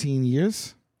 So 19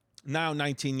 years? Now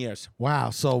 19 years.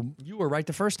 Wow. So You were right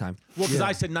the first time. Well, because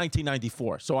I said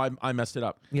 1994, so I messed it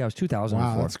up. Yeah, it was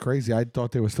 2004. wow, that's crazy. I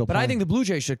thought they were still. But I playing. think the Blue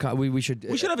Jays should. We should.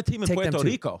 We should have a team in take them Puerto to-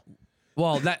 Rico.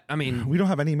 Well, that I mean, we don't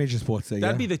have any major sports there.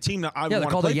 That'd be the team that I would they're want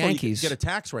to called play the for. You could Yankees. get a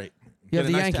tax rate. you have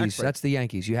Get the a nice tax Yankees. rate. That's the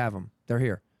Yankees. You have them. They're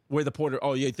here. Where the Puerto.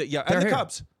 Oh yeah, yeah, They're and the here.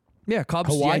 Cubs. Yeah, Cubs.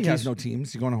 Hawaii Yankees. has no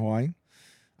teams. You going to Hawaii?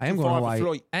 I am Too going to far for Hawaii,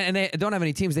 Philly. and they don't have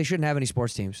any teams. They shouldn't have any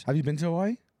sports teams. Have you been to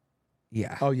Hawaii?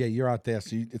 Yeah, Oh yeah, you're out there.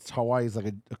 So it's Hawaii's like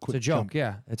a quick it's a joke. jump.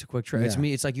 Yeah, it's a quick trip. It's Yeah.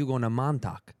 me. It's like you going to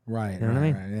Montauk. Right. You know what I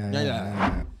mean? Right,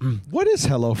 Yeah. What is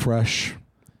HelloFresh?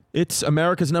 It's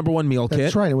America's #1 meal kit.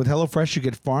 That's right. And with HelloFresh, you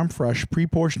get farm fresh,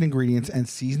 pre-portioned ingredients and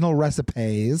seasonal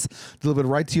recipes delivered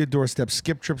right to your doorstep.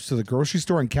 Skip trips to the grocery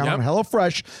store and count Yep. on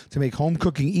HelloFresh to make home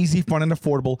cooking easy, fun, and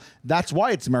affordable. That's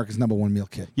why it's America's #1 meal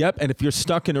kit. Yep, and if you're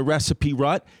stuck in a recipe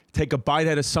rut, take a bite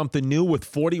out of something new with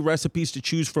 40 recipes to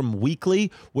choose from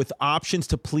weekly with options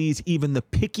to please even the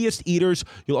pickiest eaters.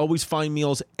 You'll always find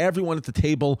meals everyone at the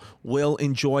table will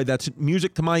enjoy. That's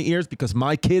music to my ears because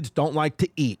my kids don't like to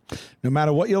eat. No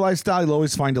matter what your lifestyle, you'll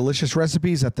always find delicious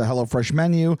recipes at the HelloFresh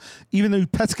menu, even the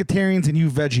pescatarians and you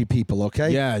veggie people, okay?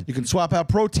 Yeah. You can swap out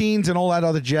proteins and all that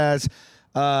other jazz.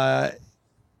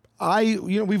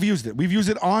 We've used it.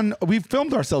 We've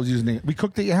filmed ourselves using it. We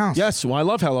cooked at your house. Yes, well, I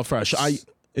love HelloFresh.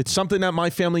 It's something that my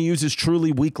family uses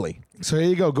truly weekly. So there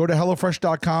you go. Go to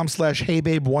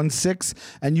HelloFresh.com/HeyBabe16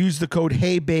 and use the code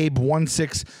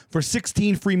HeyBabe16 for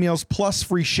 16 free meals plus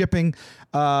free shipping.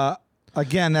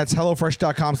 Again, that's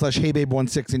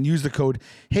HelloFresh.com/HeyBabe16 and use the code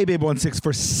HeyBabe16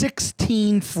 for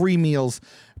 16 free meals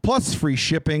plus free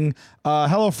shipping.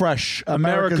 HelloFresh,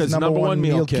 America's #1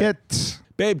 meal kit.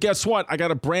 Babe, guess what? I got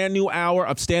a brand new hour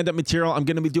of stand-up material. I'm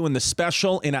going to be doing the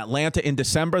special in Atlanta in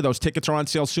December. Those tickets are on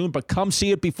sale soon, but come see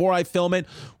it before I film it.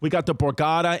 We got the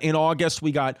Borgata in August.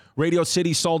 We got Radio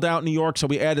City sold out in New York, so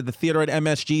we added the theater at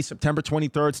MSG September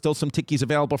 23rd. Still some tickets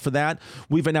available for that.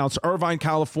 We've announced Irvine,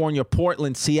 California,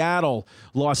 Portland, Seattle,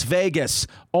 Las Vegas,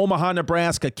 Omaha,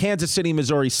 Nebraska, Kansas City,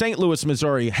 Missouri, St. Louis,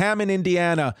 Missouri, Hammond,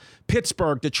 Indiana,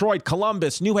 Pittsburgh, Detroit,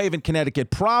 Columbus, New Haven, Connecticut,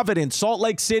 Providence, Salt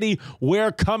Lake City.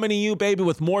 We're coming to you, baby,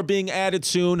 with more being added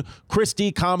soon.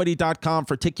 ChrisDComedy.com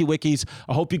for Tiki Wikis.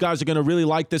 I hope you guys are going to really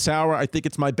like this hour. I think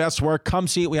it's my best work. Come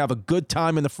see it. We have a good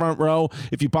time in the front row.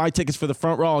 If you buy tickets for the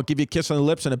front row, I'll give you a kiss on the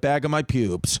lips and a bag of my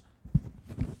pubes.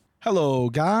 Hello,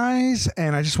 guys,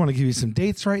 and I just want to give you some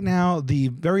dates right now. The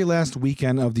very last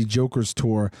weekend of the Jokers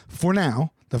tour, for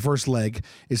now, the first leg,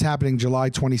 is happening July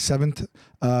 27th,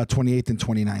 28th, and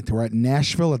 29th. We're at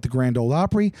Nashville at the Grand Ole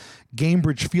Opry,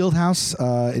 Gamebridge Fieldhouse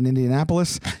in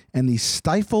Indianapolis, and the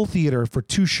Stifle Theater for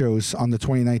 2 shows on the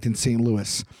 29th in St.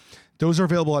 Louis. Those are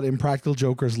available at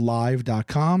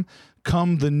ImpracticalJokersLive.com.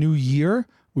 Come the new year,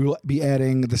 we will be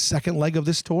adding the second leg of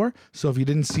this tour. So if you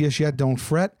didn't see us yet, don't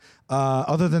fret.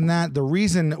 Other than that, the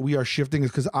reason we are shifting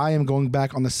is because I am going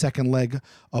back on the second leg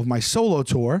of my solo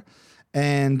tour,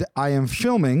 and I am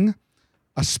filming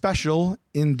a special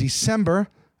in December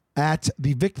at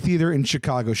the Vic Theater in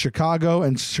Chicago. Chicago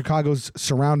and Chicago's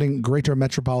surrounding greater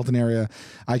metropolitan area.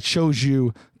 I chose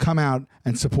you. Come out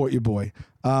and support your boy.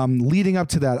 Leading up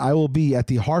to that, I will be at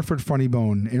the Hartford Funny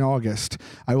Bone in August.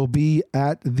 I will be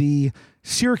at the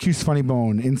Syracuse Funny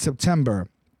Bone in September.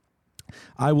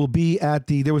 I will be at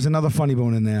there was another Funny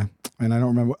Bone in there, and I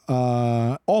don't remember,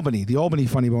 Albany, the Albany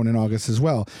Funny Bone in August as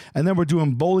well. And then we're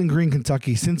doing Bowling Green,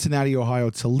 Kentucky, Cincinnati, Ohio,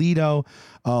 Toledo,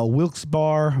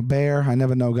 Wilkes-Barre, Bear, I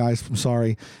never know, guys, I'm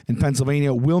sorry, in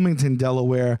Pennsylvania, Wilmington,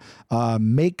 Delaware,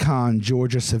 Macon,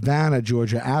 Georgia, Savannah,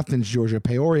 Georgia, Athens, Georgia,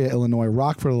 Peoria, Illinois,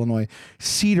 Rockford, Illinois,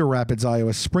 Cedar Rapids,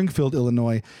 Iowa, Springfield,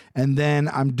 Illinois, and then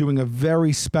I'm doing a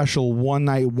very special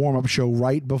one-night warm-up show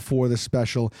right before the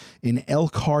special in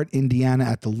Elkhart, Indiana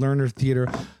at the Lerner Theater.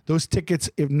 Those tickets,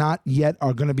 if not yet,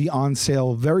 are going to be on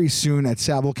sale very soon at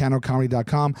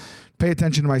SalVulcanoComedy.com. Pay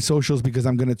attention to my socials because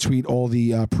I'm going to tweet all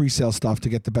the pre-sale stuff to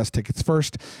get the best tickets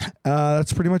first.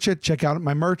 That's pretty much it. Check out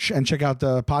my merch and check out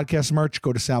the podcast merch.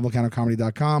 Go to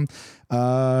SalVulcanoComedy.com.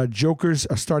 Jokers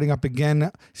are starting up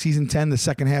again. Season 10, the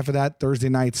second half of that, Thursday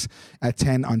nights at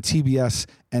 10 on TBS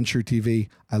and True TV.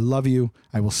 I love you.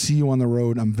 I will see you on the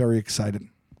road. I'm very excited.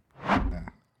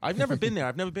 I've never been there.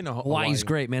 I've never been to Hawaii. Hawaii's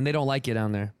great, man. They don't like you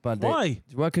down there. But Why?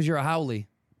 Well, because you're a haole.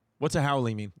 What's a haole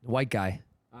mean? White guy.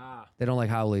 They don't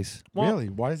like howlies. Well, Really?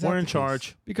 Why is that We're the in case?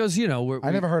 charge. Because, you know, I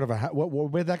never heard of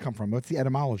where'd that come from? What's the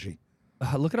etymology?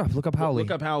 Look it up. Look up howly.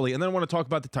 Look up Howley. And then I want to talk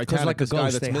about the Titanic, like a this guy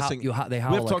ghost, that's they missing. they we howl have to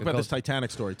like talk a about this ghost. Titanic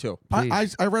story, too. I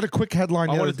read a quick headline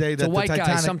the other day It's that a white the guy.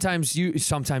 Titanic...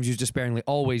 Sometimes used disparagingly.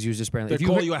 Always used disparagingly. They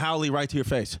call you a Howley right to your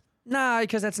face. Nah,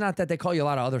 because that's not that. They call you a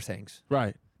lot of other things.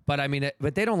 Right. But I mean,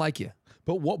 but they don't like you.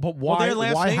 But what? But Well, why? their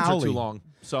last why names Howley? are too long.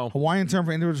 So Hawaiian term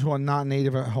for individuals who are not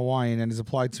native Hawaiian and is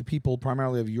applied to people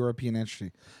primarily of European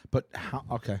ancestry. But how?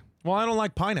 Okay. well, I don't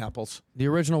like pineapples. The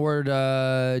original word,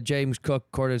 James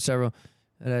Cook quoted several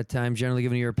at that time, generally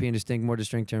given European distinct, more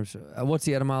distinct terms. What's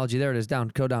the etymology? There it is. Down.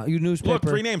 Go down. You newspaper. Look,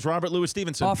 3 names: Robert Louis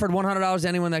Stevenson. Offered $100 to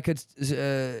anyone that could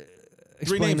 3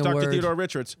 explain names: the Dr. word. Theodore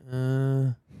Richards.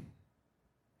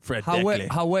 Fred Beckley.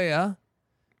 Hawea,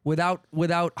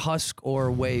 without husk or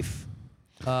waif.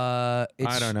 It's, I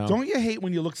don't know. Don't you hate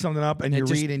when you look something up and It you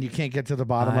just- read and you can't get to the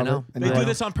bottom I of know. it? And They you're do like,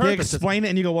 this on They purpose. explain it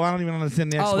and you go, well, I don't even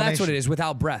understand the Oh, explanation. that's what it is.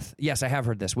 Without breath. Yes, I have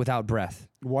heard this. Without breath.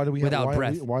 Why do we Without why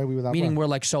breath. Why are we without Meaning breath? we're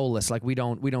like soulless. Like we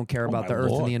don't care about the Oh, my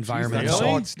earth Lord. and the Jeez, environment. that Really?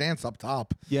 solid stance up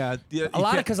top. Yeah, A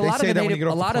lot because a They lot of say the that when you native, get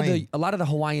off a lot the of plane. a lot of the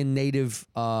Hawaiian native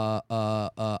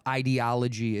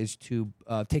ideology is to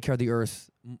take care of the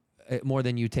earth more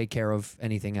than you take care of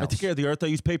anything I else. take care of the earth. I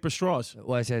use paper straws.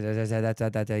 Well, I said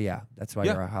yeah. That's why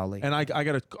you're a Howley. And I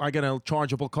got a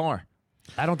chargeable car.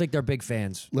 I don't think they're big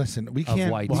fans. Listen, we Of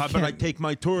can't. white. we Well, how about I can't- take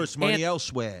my tourist money And-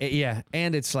 elsewhere? Yeah,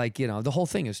 and it's like the whole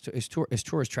thing is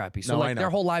tourist trappy. So No, I like know. their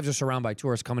whole lives are surrounded by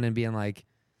tourists coming in, being like,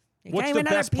 What's "Can the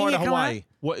another best part of pina colada?" Hawaii?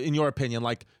 What, in your opinion,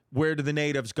 like where do the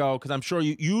natives go? Because I'm sure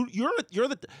you're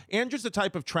the Andrew's the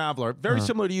type of traveler very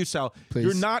similar to you, Sal. Please.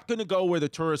 You're not going to go where the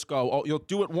tourists go. Oh, you'll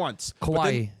do it once. But then Kauai.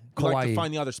 you like Kauai. to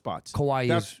find the other spots. Kauai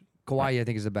That's- is Kauai. I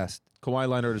think is the best. Kawhi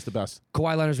Leonard is the best.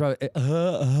 Kawhi Leonard's probably.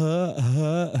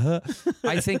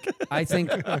 I think.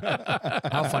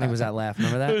 How funny was that laugh?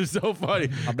 Remember It that? was so funny.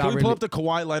 I'm Can not we pull really- up the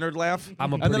Kawhi Leonard laugh?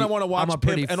 I'm a and then I want to watch I'm a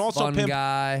pretty Pimp and also fun Pimp.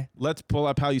 guy. Let's pull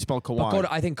up how you spell But Kawhi.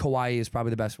 I think Kauai is probably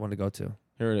the best one to go to.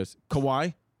 Here it is.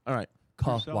 Kawhi. All right.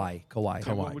 Kauai. Kawhi.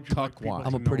 Kawhi.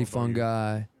 I'm a pretty fun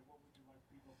guy.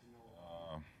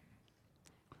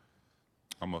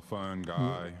 I'm a fun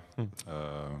guy.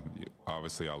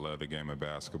 Obviously, I love the game of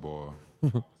basketball.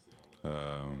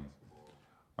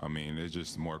 I mean, it's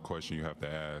just more question you have to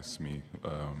ask me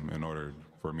in order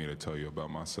for me to tell you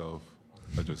about myself.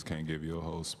 I just can't give you a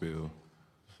whole spiel.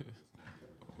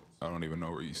 I don't even know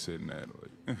where you're sitting at.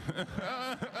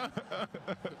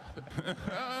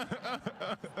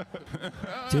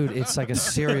 Dude, it's like a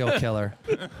serial killer.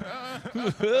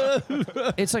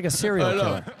 It's like a serial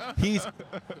killer. He's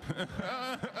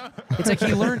It's like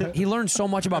he learned so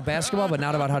much about basketball, but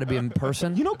not about how to be in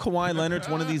person. You know, Kawhi Leonard's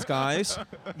one of these guys,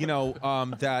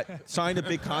 that signed a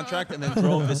big contract and then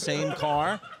drove the same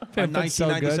car, a That's so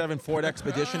good. 1997 Ford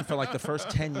Expedition for like the first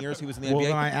 10 years he was in the Well, NBA.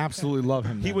 then I absolutely love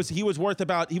him. He then. was worth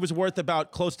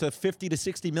about close to $50 to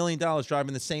 $60 million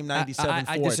driving the same 97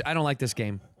 Ford. I don't like this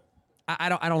game. I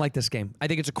don't like this game. I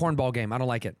think it's a cornball game. I don't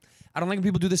like it. I don't like when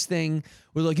people do this thing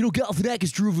where like,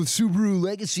 Galifianakis drove with Subaru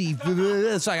Legacy.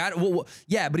 It's like,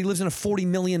 yeah, but he lives in a $40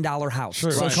 million house.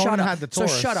 Sure, So right. shut Conan up. had the So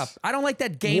Taurus. shut up. I don't like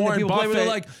that game Warren that people play where they're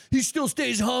Buffett. like, he still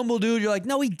stays humble, dude. You're like,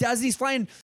 no, he doesn't. He's flying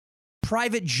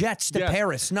private jets to Yes.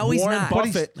 Paris. No, he's Warren not.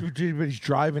 Buffett. But he's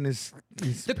driving his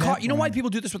The car. You know why Batman. people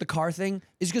do this with the car thing?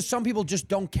 Is because some people just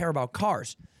don't care about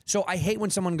cars. So I hate when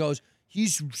someone goes,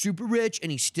 he's super rich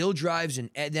and he still drives and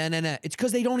it's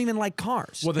because they don't even like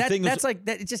cars. Well, the thing is- that's like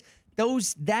that. It's just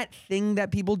that thing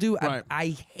that people do. Right.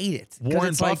 I hate it. 'Cause Warren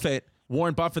it's like- Buffett.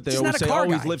 Warren Buffett, they He's always not a say, car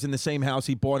he guy. lives in the same house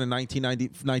he bought in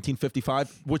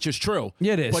 1955, which is true.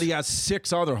 Yeah, it is. But he has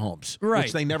 6 other homes, Right.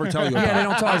 which they never tell you Yeah, about. they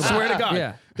don't talk I about swear it. to God.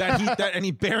 Yeah. And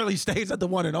he barely stays at the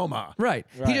one in Omaha. right.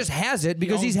 He just has it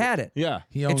because he's had it. Yeah.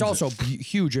 He owns It's also it.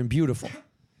 huge and beautiful.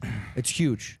 It's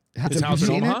huge. Have His you house in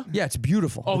seen Omaha? it? Yeah, it's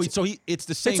beautiful. Oh, it's, it's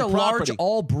the same it's a property. large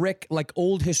all brick, like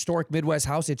old historic Midwest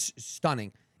house. It's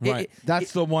stunning. Right.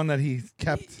 That's the one that he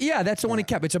kept. Yeah, that's the one he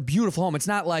kept. It's a beautiful home. It's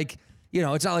not like,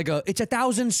 it's not like it's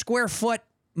 1,000 square foot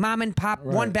mom and pop,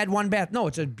 one bed, one bath. No,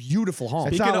 it's a beautiful home.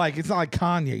 It's not like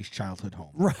Kanye's childhood home.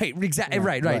 Right, exactly.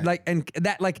 Right. right. Like, and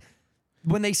that, like,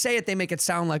 when they say it, they make it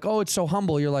sound like, oh, it's so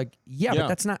humble. You're like, yeah, Yeah. but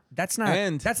that's not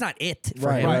And- that's not it for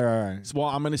Right, him. right. Well,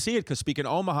 I'm going to see it because speaking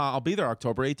of Omaha, I'll be there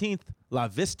October 18th. La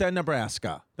Vista,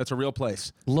 Nebraska. That's a real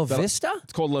place. La Vista?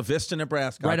 It's called La Vista,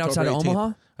 Nebraska. Right October outside of 18th.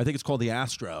 Omaha? I think it's called the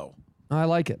Astro. I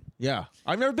like it. Yeah.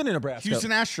 I've never been to Nebraska.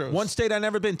 Houston Astros. One state I've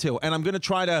never been to. And I'm going to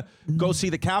try to go see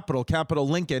the Capitol,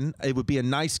 Lincoln. It would be a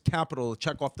nice capital to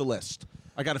check off the list.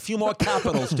 I got a few more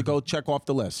capitals to go check off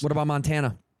the list. What about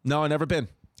Montana? No, I've never been.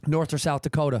 North or South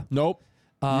Dakota? Nope.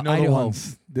 You know the Idaho.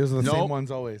 ones. Those are the Nope. same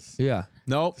ones always. Yeah.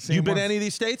 Nope. Same You been to ones. any of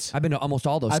these states? I've been to almost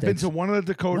all those I've been states. to one of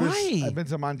the Dakotas. Why? I've been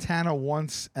to Montana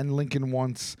once and Lincoln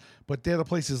once, but they're the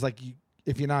places like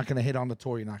if you're not going to hit on the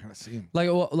tour, you're not going to see them.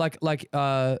 like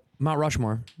Mount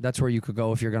Rushmore. That's where you could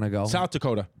go if you're gonna go. South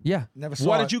Dakota. Yeah. Never saw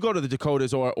Why it. did you go to the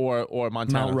Dakotas or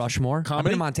Montana? Mount Rushmore. I've been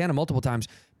Comedy? to Montana multiple times.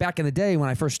 Back in the day when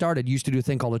I first started, used to do a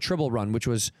thing called a Tribble Run, which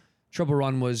was Triple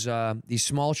Run was these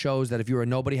small shows that if you were a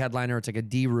nobody headliner, it's like a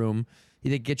D room.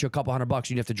 They get you a couple $100.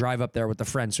 You'd have to drive up there with a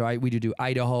friend. So we do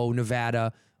Idaho,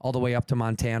 Nevada, all the way up to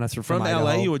Montana. From Idaho.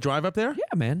 LA, you would drive up there?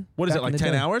 Yeah, man. What is Back it, like in the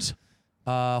 10 day. hours?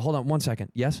 Hold on 1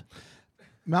 second. Yes?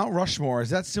 Mount Rushmore, is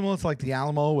that similar to like the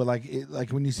Alamo, where like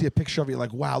when you see a picture of it, you're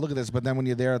like, wow, look at this, but then when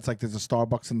you're there, it's like there's a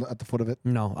Starbucks at the foot of it?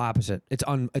 No, opposite.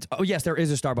 Oh, yes, there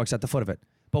is a Starbucks at the foot of it.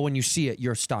 But when you see it,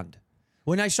 you're stunned.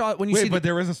 When I saw it, when you see but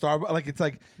there is a Starbucks. Like it's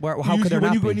like how could there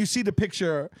not be? When you see the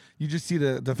picture, you just see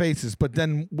the faces. But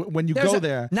then when you go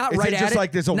there, not is right it at just it.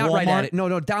 like there's a not Walmart. right at it.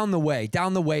 No, down the way.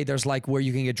 Down the way, there's like where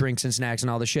you can get drinks and snacks and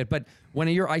all the shit. But when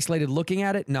you're isolated looking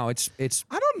at it, no, it's.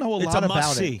 I don't know a It's lot a about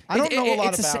must-see. it. I don't know a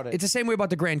lot about it. It's the same way about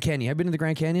the Grand Canyon. Have you been to the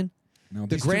Grand Canyon? No,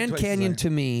 The these two Grand places Canyon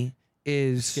to me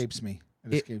is escapes me.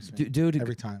 It escapes me, dude.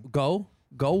 every time. Go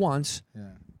once. Yeah.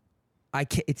 I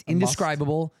can't. It's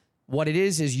indescribable. What it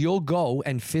is you'll go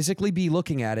and physically be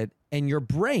looking at it, and your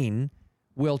brain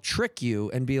will trick you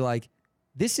and be like,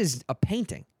 "This is a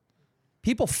painting."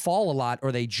 People fall a lot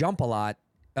or they jump a lot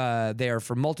there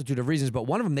for a multitude of reasons, but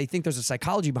one of them, they think there's a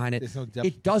psychology behind it. There's no depth.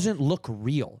 It doesn't look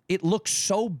real. It looks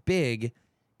so big,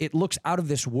 it looks out of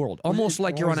this world, almost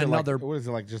like you're on another. What is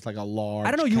it like? Just like a large.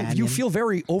 I don't know. You canyon? feel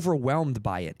very overwhelmed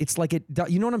by it. It's like it.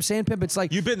 You know what I'm saying, Pimp? It's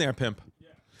like You've been there, Pimp.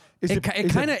 it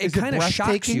kind of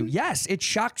shocks you. breathtaking? Yes, it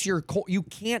shocks your. You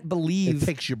can't believe It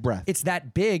takes your breath. it's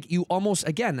that big. You almost,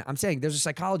 again, I'm saying there's a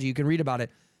psychology. You can read about it.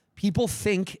 People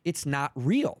think it's not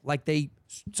real. Like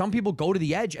some people go to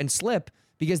the edge and slip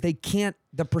because they can't.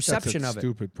 The perception that's of it.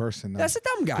 Stupid person. That's a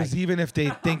dumb guy. Because even if they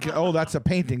think, oh, that's a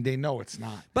painting, they know it's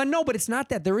not. But it's not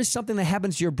that. There is something that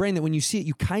happens to your brain that when you see it,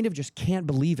 you kind of just can't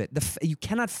believe it. You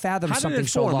cannot fathom How did something it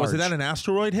so form? large. Was it that an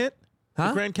asteroid hit? Huh?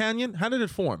 The Grand Canyon? How did it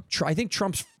form? I think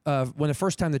Trump's when the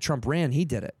first time that Trump ran, he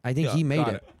did it. I think he made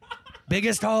got it.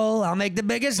 Biggest hole, I'll make the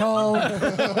biggest hole.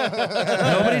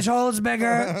 Nobody's hole is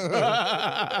bigger.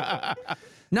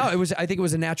 No, I think it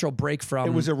was a natural break from.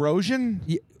 It was erosion?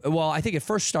 Well, I think it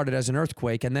first started as an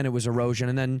earthquake, and then it was erosion,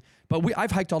 and then. But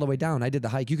I've hiked all the way down. I did the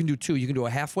hike. You can do two. You can do a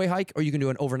halfway hike, or you can do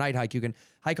an overnight hike. You can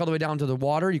hike all the way down to the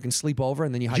water. You can sleep over,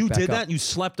 and then you hike. You back did up. that? You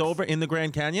slept over in the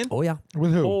Grand Canyon? Oh yeah.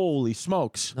 With who? Holy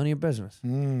smokes. None of your business.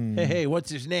 Hey,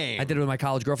 what's his name? I did it with my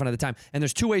college girlfriend at the time. And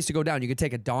there's two ways to go down. You can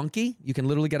take a donkey. You can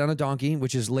literally get on a donkey,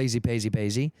 which is lazy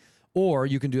paisy. Or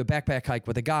you can do a backpack hike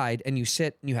with a guide, and you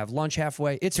sit and you have lunch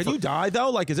halfway. Can you die, though?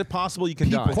 Like, is it possible you can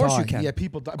die? Of course you can. Yeah,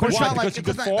 people die. Why? it's not Because you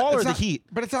could fall or the heat?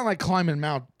 But it's not like climbing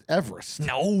Mount Everest.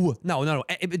 No. Dude. No,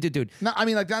 I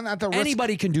mean, like, not the risk.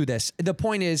 Anybody can do this. The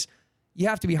point is, you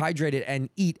have to be hydrated and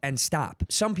eat and stop.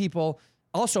 Some people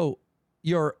also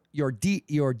your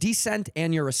descent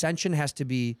and your ascension has to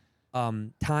be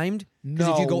timed. Because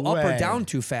if you go up or down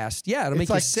too fast, it'll make It's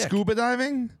like you sick. scuba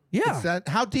diving? Yeah.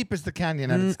 How deep is the canyon?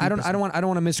 At its I don't deepest?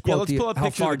 want to misquote let's pull up a how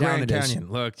picture far of the down Grand it is.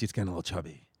 Canyon. Look, he's getting a little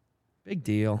chubby. Big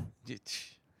deal.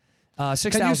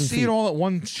 6,000 Can you feet. see it all at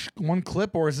one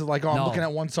clip, or is it like, oh, I'm No. looking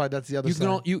at one side, that's the other You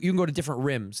side? can can go to different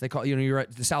rims. They call you're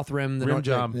at the south rim, the Rim north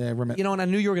job. Yeah, rim it. You know, and I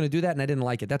knew you were going to do that, and I didn't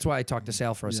like it. That's why I talked to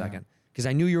Sal for a second because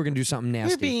I knew you were going to do something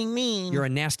nasty. You're being mean. You're a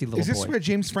nasty little Is this boy. where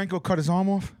James Franco cut his arm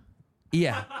off?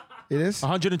 Yeah. It is?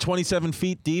 127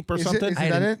 feet deep or Is it- something? is it-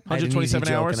 that it? I had an easy 127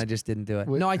 joke, hours? and I just didn't do it.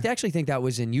 Wait. No, I actually think that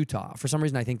was in Utah. For some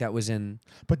reason, I think that was in.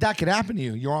 But that could happen to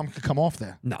you. Your arm could come off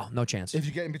there. No chance. If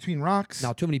you get in between rocks.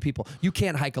 No, too many people. You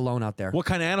can't hike alone out there. What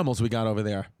kind of animals we got over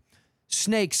there?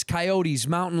 Snakes, coyotes,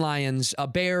 mountain lions,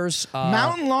 bears.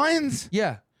 Mountain lions?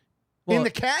 Yeah. In Well,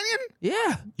 the canyon?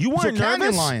 Yeah. You weren't So canyon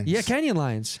nervous? lions. Yeah, canyon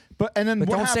lions. But But what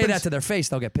don't say happens- that to their face;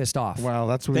 they'll get pissed off. Well,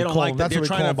 that's what They we don't call. like that. That's They're what we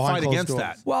trying call to behind fight closed against doors.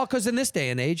 that. Well, because in this day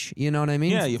and age, you know what I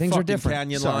mean. Yeah, you things are fucking different.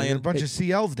 canyon Sorry, lion. a bunch of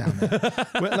CLs down there.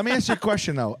 Wait, let me ask you a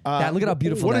question though. Dad, look at how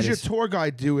beautiful What that does your is. tour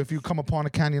guide do if you come upon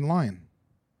a canyon lion?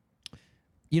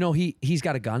 You know, he's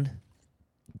got a gun.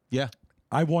 Yeah.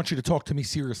 I want you to talk to me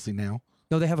seriously now.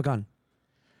 No, they have a gun.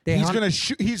 They He's hunt- gonna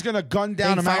shoot. He's gonna gun they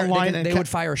down a fire- mountain they lion, can- and they would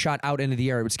fire a shot out into the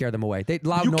air. It would scare them away.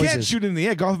 Loud you noises. can't shoot in the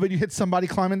air. God forbid you hit somebody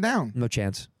climbing down, No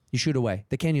chance. You shoot away.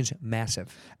 The canyon's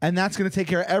massive. and that's gonna take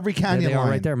care of every canyon they are lion.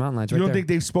 right there, mountain lions You right don't there. think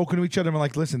they've spoken to each other and been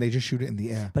like, listen, they just shoot it in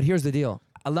the air? But here's the deal.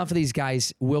 Enough of these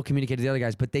guys will communicate to the other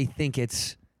guys, but they think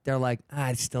they're like,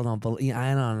 I still don't believe.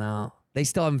 I don't know. They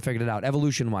still haven't figured it out.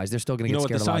 Evolution-wise, they're still going to You get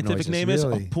know what the scared of loud scientific noises. name is?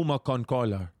 Really? A puma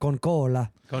concola. Con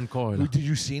cola. Concola. Did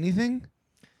you see anything?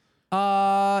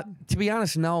 To be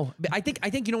honest, no. I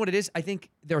think you know what it is? I think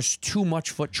there's too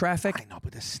much foot traffic. I know,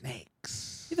 but the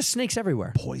snakes, There's snakes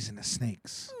everywhere. poisonous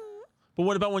snakes. But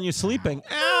what about when you're sleeping?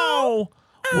 Ow!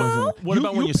 What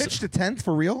about when you you pitched a tent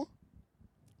for real?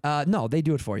 No, they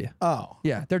do it for you. Oh,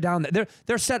 Yeah, they're down there.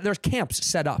 They're set. There's camps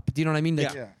set up. Do you know what I mean?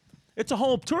 Yeah. It's a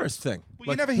whole tourist thing. Well,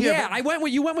 you never hear. Yeah,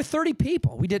 you went with 30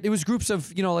 people. We did. It was groups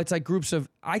of, it's like groups of.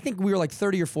 I think we were like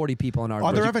 30 or 40 people in our.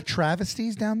 Are group. there ever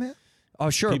travesties down there? Oh,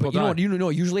 sure, People but you die. know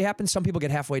what usually happens? Some people get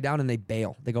halfway down and they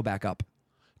bail. They go back up.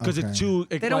 Because it's too.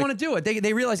 They don't want to do it.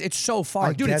 They realize it's so far.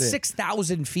 I Dude, get it's it.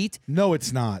 6,000 feet. No,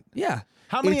 it's not. Yeah.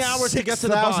 How many It's hours to get to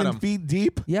the 6,000 bottom? feet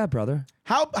deep? Yeah, brother.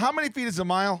 How many feet is a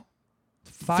mile?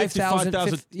 5,000.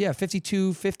 55,000. Yeah,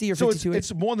 5250 or So 52.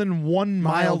 it's more than 1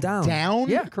 mile down?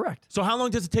 Yeah, correct. So how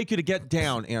long does it take you to get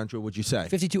down, Andrew? Would you say?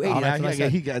 5280. Oh, That's what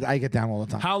I said. I get down all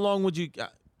the time. How long would you?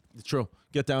 True.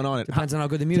 Get down on it. Depends on how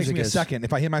good the It music takes me a is. second.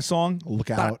 If I hear my song, look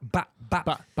out. Ba, ba,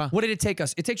 ba. Ba. What did it take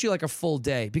us? It takes you like a full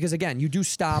day because again, you do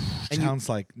stop. And Sounds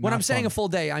like when not I'm saying fun. a full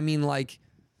day, I mean like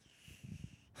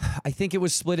I think it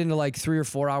was split into like 3 or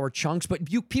 4 hour chunks. But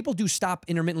people do stop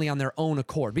intermittently on their own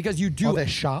accord because you do. Are there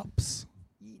shops?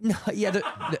 No, yeah.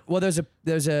 Well, there's a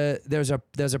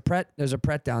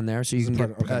Pret down there, so you can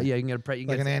Pret, get okay. you can get a Pret. You can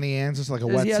Like get an Annie Ann's, just like a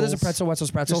there's- Wetzel's? yeah. There's a Pretzel, Wetzel's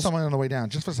Just pretzels. someone on the way down,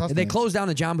 just for sustenance. They closed down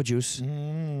the Jamba Juice.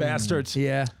 Bastards.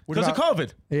 Yeah. Because of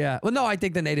COVID. Yeah. Well, no, I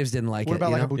think the natives didn't like What it. about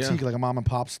you like a know? boutique, like a mom and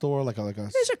pop store, like a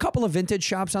There's a couple of vintage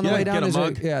shops on the Yeah, way down. get a There's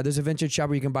mug. there's a vintage shop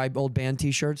where you can buy old band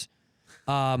T-shirts.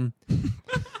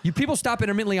 People stop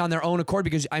intermittently on their own accord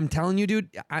because I'm telling you, dude,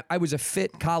 I was a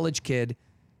fit college kid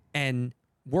and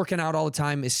working out all the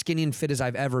time, as skinny and fit as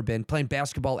I've ever been, playing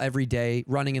basketball every day,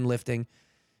 running and lifting.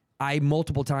 I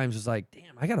multiple times was like,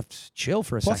 damn, I gotta chill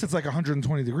for a Plus, second. it's like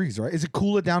 120 degrees, right? Is it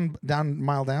cooler down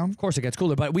mile down? Of course, it gets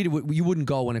cooler, but you wouldn't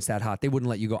go when it's that hot. They wouldn't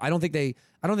let you go. I don't think they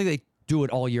do it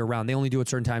all year round. They only do it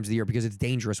certain times of the year because it's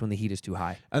dangerous when the heat is too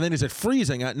high. And then is it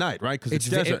freezing at night, right? Because it's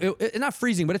desert. Not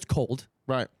freezing, but it's cold.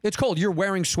 Right. It's cold. You're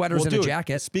wearing sweaters and dude, a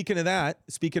jacket. Speaking of that,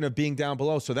 speaking of being down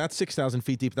below, so that's 6,000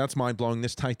 feet deep. That's mind blowing.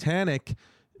 This Titanic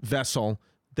vessel,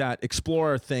 that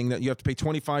Explorer thing that you have to pay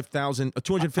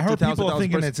 $250,000 I heard people are per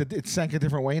thinking person. it sank a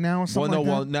different way now or something like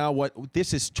that? Well, now what?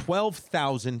 This is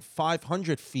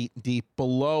 12,500 feet deep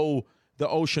below the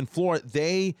ocean floor.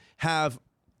 They have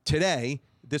today.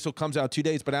 This will comes out 2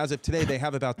 days, but as of today, they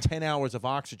have about 10 hours of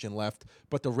oxygen left.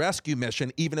 But the rescue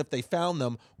mission, even if they found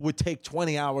them, would take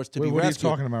 20 hours to be What are you rescued.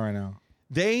 talking about right now?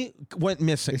 They went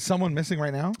missing. Is someone missing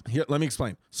right now? Here, let me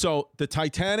explain. So the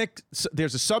Titanic,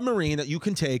 there's a submarine that you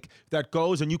can take that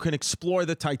goes and you can explore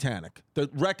the Titanic, the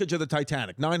wreckage of the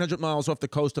Titanic, 900 miles off the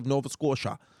coast of Nova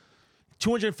Scotia.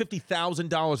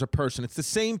 $250,000 a person. It's the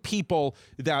same people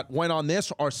that went on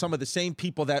this are some of the same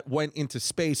people that went into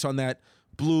space on that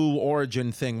Blue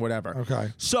Origin thing, whatever. Okay.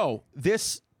 So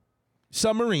this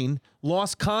submarine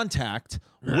lost contact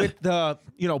with the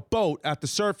boat at the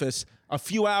surface a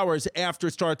few hours after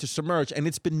it started to submerge, and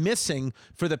it's been missing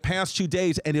for the past 2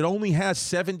 days, and it only has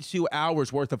 72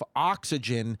 hours worth of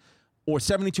oxygen, or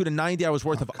 72 to 90 hours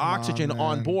worth of oxygen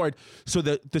on board. So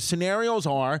the scenarios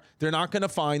are they're not going to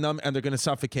find them and they're going to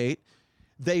suffocate.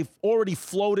 They've already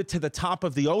floated to the top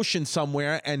of the ocean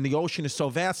somewhere, and the ocean is so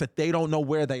vast that they don't know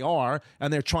where they are,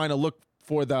 and they're trying to look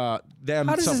for them.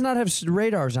 How does this not have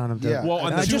radars on them? Dude? Yeah. Well,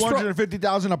 on the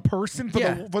 250,000 a person for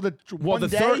Yeah. the one the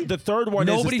day? third one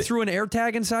Nobody is threw an air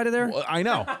tag inside of there? Well, I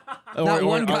know. Not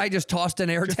one guy just tossed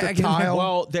an air tag in there? tile.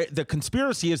 Well, the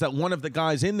conspiracy is that one of the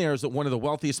guys in there is that one of the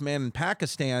wealthiest men in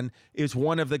Pakistan is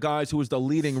one of the guys who is the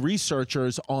leading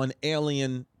researchers on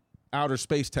alien outer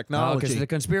space technology. Okay, so the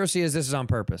conspiracy is this is on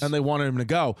purpose. And they wanted him to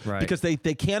go Right. because they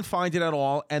can't find it at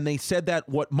all. And they said that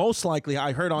what most likely,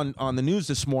 I heard on the news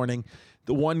this morning,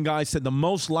 the one guy said the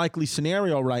most likely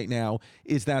scenario right now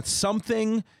is that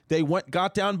they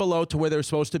got down below to where they're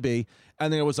supposed to be,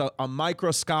 and there was a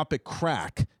microscopic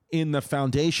crack in the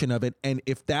foundation of it. And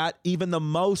if that, even the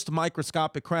most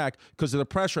microscopic crack, because of the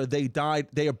pressure, they died,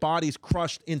 their bodies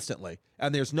crushed instantly.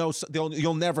 And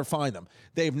you'll never find them.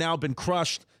 They've now been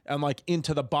crushed and like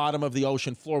into the bottom of the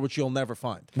ocean floor, which you'll never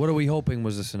find. What are we hoping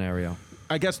was the scenario?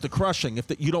 I guess the crushing,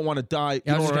 you don't want to die.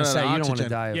 Yeah, I was just going to say, you don't want to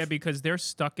oxygen. die of... Yeah, because they're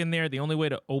stuck in there. The only way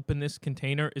to open this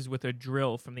container is with a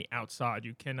drill from the outside.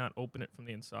 You cannot open it from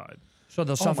the inside. So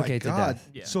they'll suffocate to death.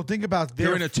 Yeah. So think about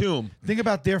They're in a tomb. Think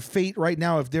about their fate right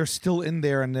now if they're still in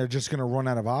there and they're just going to run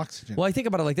out of oxygen. Well, I think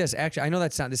about it like this. Actually, I know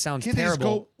this sounds Can't they just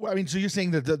terrible. go? I mean, so you're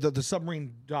saying that the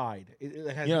submarine died?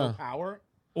 It has no power?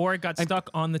 Or it got stuck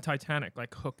on the Titanic,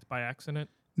 like hooked by accident.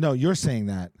 No, you're saying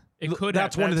that. It could.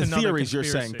 That's one of the another theories you're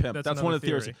saying, conspiracy. Pimp. That's one of the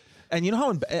theories. And you know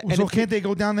how? And So can't they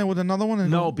go down there with another one? And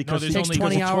No, because there's it takes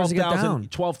only 20 hours to get down.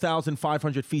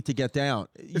 12,500 feet to get down.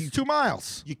 it's 2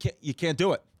 miles. You can't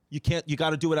do it. You can't. You got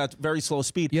to do it at very slow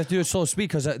speed. You have to do it slow speed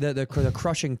because the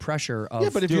crushing pressure of... Yeah,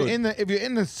 but if you're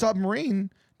in the submarine,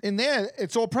 in there,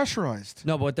 it's all pressurized.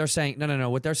 No, but what they're saying, no.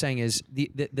 What they're saying is the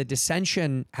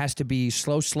descension has to be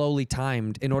slowly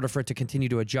timed in order for it to continue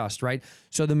to adjust, right?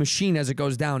 So the machine, as it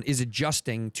goes down, is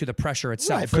adjusting to the pressure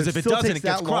itself. Because if it still doesn't, takes it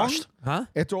gets that long? crushed. Huh?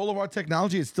 After all of our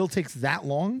technology, it still takes that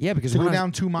long. Yeah, because to we're go not,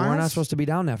 down 2 miles. We're not supposed to be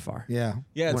down that far. Yeah,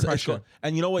 Yeah, it's pressure.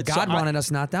 and you know what? God wanted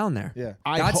us not down there. Yeah.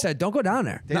 God said, "Don't go down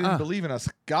there." They didn't believe in us.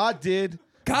 God did.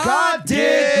 God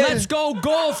did. Let's go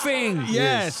golfing.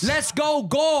 Yes. Let's go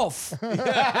golf.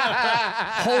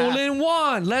 Hole in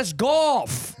one. Let's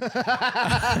golf.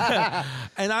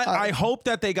 And I hope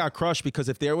that they got crushed, because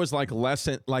if there was like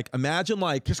imagine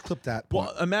like Just clip that.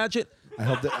 well, imagine. I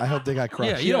hope they got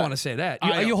crushed. Yeah, you don't want to say that.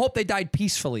 You hope they died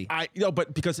peacefully.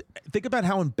 But because think about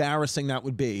how embarrassing that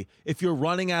would be if you're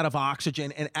running out of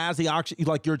oxygen, and as the oxygen,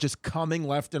 like you're just coming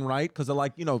left and right because of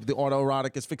the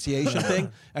autoerotic asphyxiation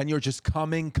thing, and you're just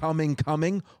coming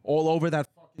all over that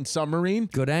fucking submarine.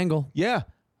 Good angle. Yeah,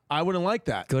 I wouldn't like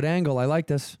that. Good angle. I like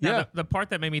this. Now, Yeah. the part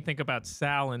that made me think about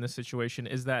Sal in this situation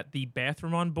is that the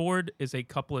bathroom on board is a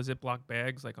couple of Ziploc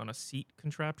bags, like on a seat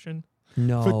contraption.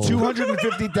 No. For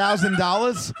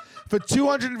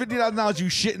 $250,000, you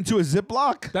shit into a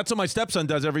Ziploc? That's what my stepson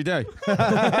does every day. He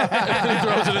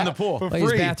throws it in the pool. For Well, he's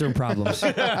free. bathroom problems.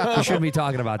 We shouldn't be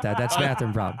talking about that. That's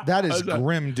bathroom problem. That is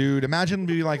grim, dude. Imagine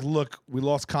being like, look, we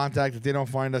lost contact. If they don't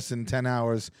find us in 10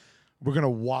 hours, we're going to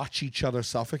watch each other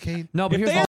suffocate. No, but If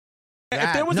here's they- the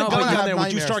If there was No, a but gun you down have there, would you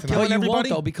nightmares start tonight. killing But you won't everybody?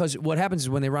 though, because what happens is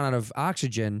when they run out of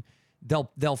oxygen,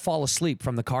 they'll fall asleep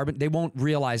from the carbon. They won't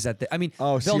realize that. They'll know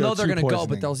they're CO2 going to go, poisoning.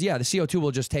 but the CO2 will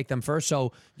just take them first.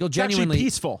 So you'll It's actually genuinely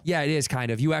peaceful. Yeah, it is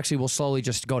kind of. You actually will slowly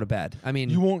just go to bed. I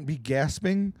mean, You won't be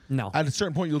gasping. No. At a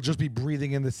certain point, you'll just be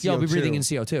breathing in the CO2. you'll be breathing in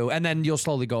CO2, and then you'll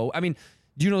slowly go. I mean,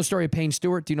 do you know the story of Payne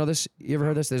Stewart? Do you know this? You ever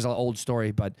heard this? There's an old story,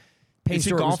 but Payne Is he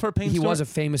a Stewart golfer, Payne he was Stewart?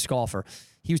 a famous golfer.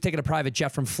 He was taking a private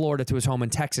jet from Florida to his home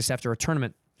in Texas after a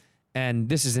tournament. And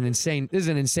this is an insane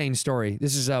story.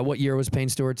 This is what year was Payne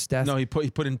Stewart's death? No, he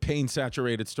put in pain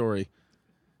saturated story.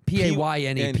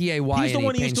 P-A-Y-N-E. P-A-Y-N-E. He's the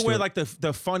one who Payne used to wear Stewart. like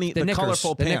the funny, the knickers,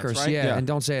 colorful the pants, knickers, right? yeah. And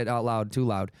don't say it out loud, too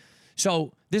loud.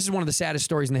 So this is one of the saddest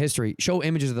stories in the history. Show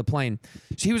images of the plane.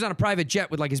 So he was on a private jet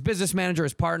with like his business manager,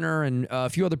 his partner, and a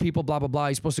few other people. Blah blah blah.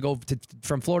 He's supposed to go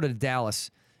from Florida to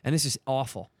Dallas, and this is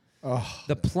awful.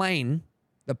 The plane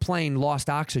lost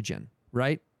oxygen,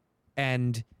 right?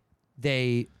 And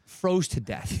they froze to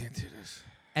death. Can't do this.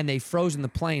 And they froze in the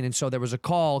plane, and so there was a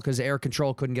call because air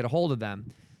control couldn't get a hold of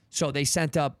them. So they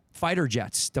sent up fighter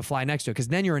jets to fly next to it, because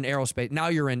then you're in aerospace. Now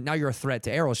you're a threat to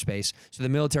aerospace. So the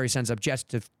military sends up jets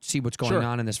to see what's going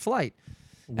on in this flight,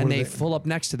 and they pull up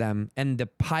next to them, and the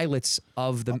pilots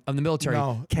of the military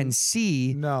can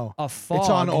see a fog. It's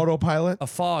on autopilot. A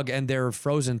fog, and they're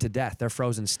frozen to death. They're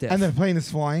frozen stiff. And the plane is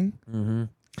flying. Mm-hmm.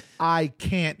 I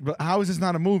can't. But how is this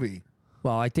not a movie?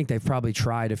 Well, I think they've probably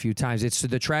tried a few times. It's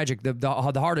the tragic.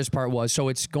 The hardest part was, so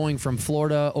it's going from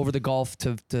Florida over the Gulf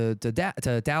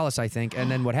to Dallas, I think. And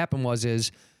then what happened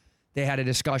is they had a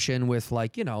discussion with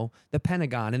the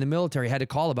Pentagon and the military had to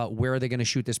call about where are they going to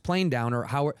shoot this plane down, or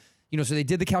how so they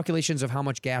did the calculations of how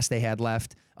much gas they had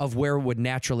left, of where it would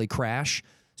naturally crash.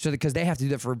 So because they have to do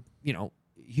that for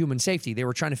human safety, they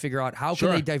were trying to figure out how can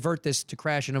they divert this to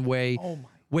crash in a way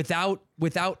without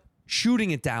shooting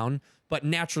it down, but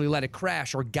naturally let it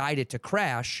crash or guide it to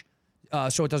crash,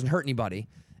 so it doesn't hurt anybody.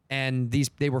 And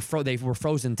they were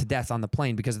frozen to death on the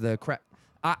plane because of the crash.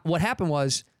 What happened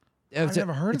was, I've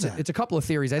never heard of that. It's a couple of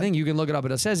theories. I think you can look it up.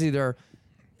 But it says either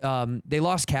they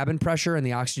lost cabin pressure and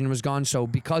the oxygen was gone, so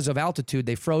because of altitude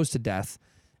they froze to death,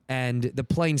 and the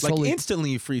plane slowly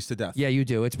instantly you freeze to death. Yeah, you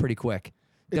do. It's pretty quick.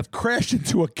 It crashed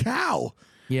into a cow.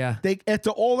 Yeah. After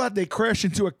all that, they crashed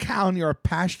into a cow near a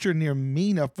pasture near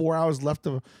Mina. 4 hours left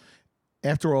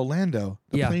after Orlando.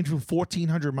 The plane flew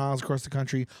 1,400 miles across the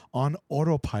country on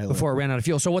autopilot before it ran out of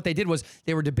fuel. So what they did was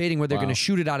they were debating whether they're going to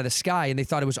shoot it out of the sky, and they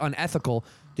thought it was unethical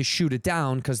to shoot it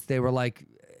down because they were like,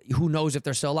 who knows if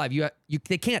they're still alive?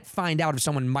 They can't find out if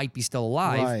someone might be still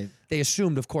alive. Right. They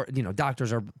assumed, of course,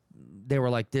 doctors are. They were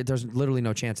like, there's literally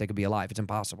no chance they could be alive. It's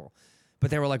impossible. But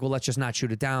they were like, well, let's just not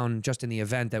shoot it down, just in the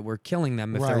event that we're killing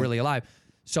them if they're really alive.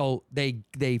 So they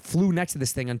flew next to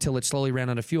this thing until it slowly ran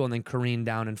out of fuel and then careened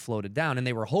down and floated down. And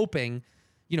they were hoping,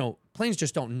 planes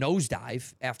just don't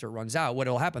nosedive after it runs out. What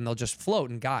will happen? They'll just float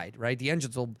and guide, right? The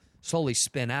engines will slowly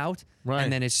spin out,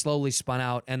 and then it slowly spun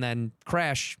out and then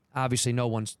crash. Obviously, no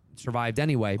one survived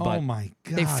anyway. But oh my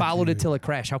God, they followed it till it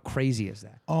crashed. How crazy is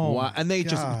that? Oh, wow. And they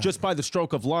God. just by the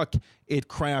stroke of luck, it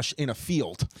crashed in a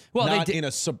field, not in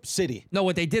a city. No,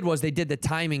 what they did was they did the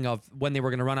timing of when they were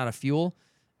going to run out of fuel.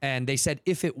 And they said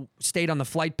if it stayed on the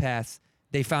flight path,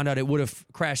 they found out it would have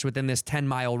crashed within this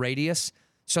 10-mile radius.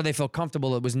 So they felt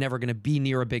comfortable it was never going to be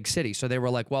near a big city. So they were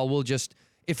like, well, we'll just,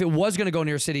 if it was going to go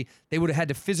near a city, they would have had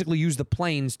to physically use the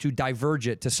planes to diverge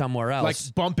it to somewhere else.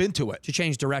 Like bump into it. To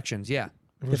change directions, yeah.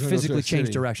 If it To was gonna go physically a change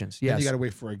city, directions, then yes. you got to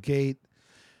wait for a gate.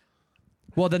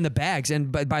 Well, then the bags,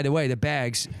 and by the way, the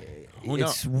bags, no.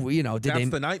 it's, you know, That's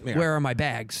the nightmare. Where are my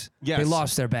bags? Yes. They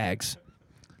lost their bags.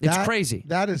 It's crazy.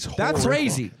 That is horrific. That's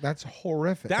crazy. That's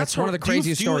horrific. That's one of the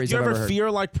craziest stories Do you I've ever ever heard.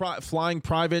 fear like flying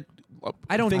private?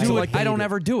 I don't things do like it. I don't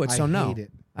ever do it. So I no, hate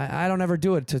it. I don't ever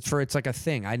do it. It's like a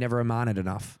thing. I never am on it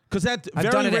enough. Because that I've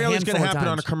very done it a rarely is going to handful of happen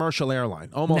on a times. commercial airline.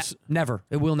 Almost. Never.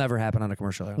 It will never happen on a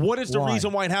commercial airline. What is the Why?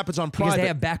 reason why it happens on Because private? they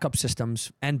have backup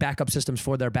systems and backup systems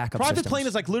for their backup private systems. plane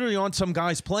is like literally on some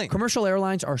guy's plane. Commercial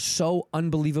airlines are so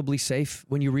unbelievably safe.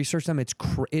 When you research them, it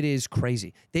is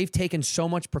crazy. They've taken so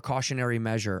much precautionary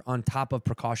measure on top of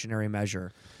precautionary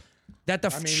measure that the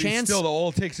chance. Still, all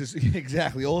it takes is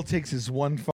exactly all it takes is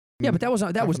one. Yeah, but that was the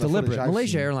deliberate. footage I've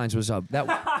Malaysia seen. Airlines was up. That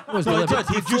was No, it deliberate.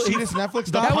 did. Did you see this Netflix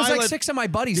doc? That was like pilot- 6 of my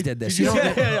buddies did this. Did you You see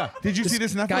know, that? Did you see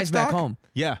this Netflix guys back doc? home.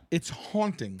 Yeah. It's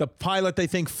haunting. The pilot they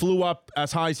think flew up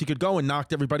as high as he could go and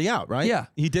knocked everybody out, right? Yeah.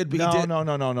 He did. No. He did.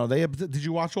 No. Did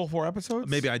you watch all 4 episodes?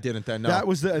 Maybe I didn't then. No. That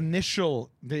was the initial.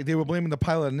 They were blaming the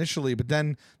pilot initially, but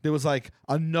then there was like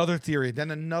another theory, then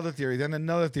another theory, then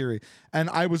another theory, and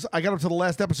I got up to the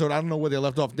last episode. I don't know where they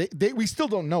left off. We still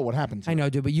don't know what happened. I know,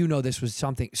 dude, but you know this was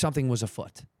something. Something was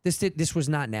afoot. This was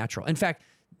not natural. In fact,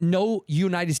 no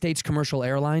United States commercial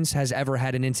airlines has ever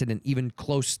had an incident even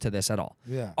close to this at all.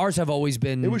 Yeah. Ours have always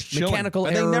been It was chilling. mechanical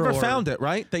and error. they never or- found it,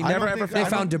 right? They never ever They found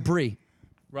found it. debris.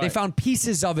 They Right. found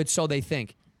pieces of it, so they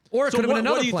think. Or it So could have been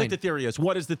another what do you plane. think the theory is?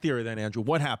 What is the theory then, Andrew?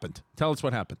 What happened? Tell us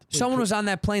what happened. Someone was on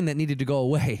that plane that needed to go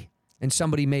away, and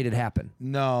somebody made it happen.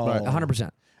 No,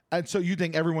 100%. And so you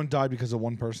think everyone died because of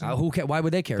one person? Who ca- Why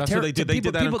would they care? That's what they did. They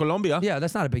did that in Colombia. Yeah,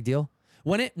 that's not a big deal.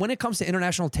 When it comes to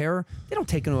international terror, they don't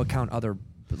take into account other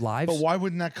lives. But why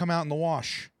wouldn't that come out in the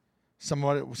wash? Some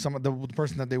of the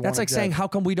person that they want. That's like saying, how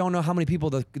come we don't know how many people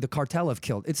the cartel have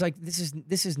killed? It's like this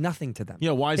is nothing to them.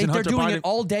 Yeah, why isn't they're Hunter doing Biden- it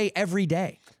all day, every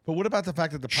day. But what about the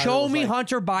fact that the pilot Show was me like,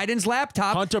 Hunter Biden's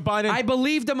laptop. Hunter Biden- I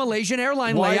believe the Malaysian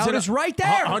airline Why layout isn't- is right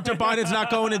there. Hunter Biden's not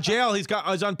going to jail. He's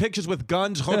on pictures with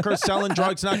guns, hookers, selling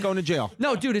drugs, not going to jail.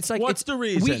 No, dude, it's like What's it's, the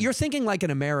reason? You're thinking like an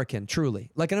American,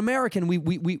 truly. Like an American, we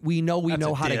know That's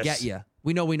a how to diss. get you.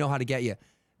 We know how to get you.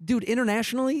 Dude,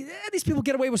 internationally, these people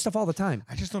get away with stuff all the time.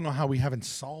 I just don't know how we haven't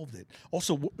solved it.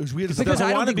 Also, it was weird. Because the,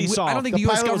 I don't think be solved. I don't think the the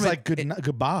U.S. pilot was government. like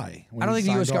goodbye. when I don't he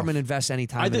think the U.S. signed government off. invests any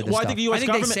time I into think- this well, I stuff. think the US they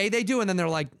government- say they do, and then they're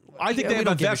like, I think yeah, they we have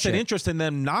don't a give vested shit. interest in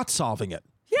them not solving it.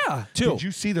 Yeah. Too. Did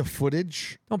you see the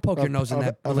footage? Don't poke your nose in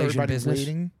that of Malaysian everybody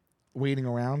business. waiting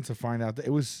around to find out that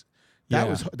it was.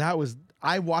 Yeah. That was.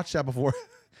 I watched that before.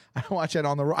 I watched that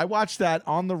on the road. I watched that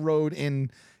on the road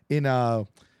in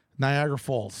Niagara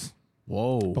Falls.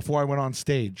 Whoa. Before I went on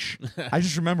stage. I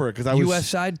just remember it because I was U.S.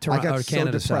 side, I got or so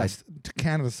Canada side? depressed. To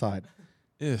Canada side.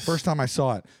 Yes. First time I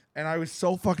saw it. And I was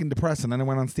so fucking depressed. And then I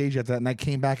went on stage at that and I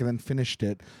came back and then finished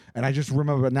it. And I just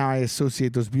remember now I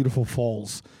associate those beautiful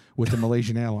falls with the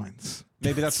Malaysian Airlines.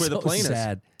 Maybe that's where the So plane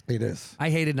sad. It is.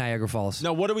 I hated Niagara Falls.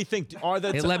 Now, what do we think? Are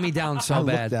the It let me down so I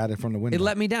bad. looked at it from the window. It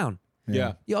let me down.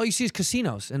 Yeah. All you see is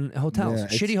casinos and hotels, Yeah,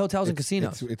 shitty hotels and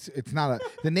casinos. It's not a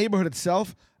the neighborhood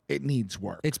itself. It needs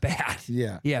work. It's bad.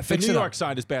 Yeah. Yeah. The Fix New it up. York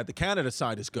side is bad. The Canada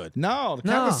side is good. No, the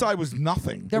No. Canada side was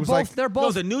nothing. They're it was both. like, They're No,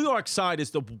 both. the New York side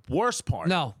is the worst part.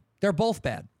 No, they're both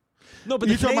bad. No, but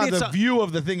you're the talking about Canadian the side. view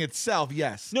of the thing itself.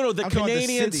 Yes. No, the I'm talking about the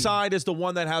Canadian city. side is the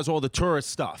one that has all the tourist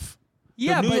stuff.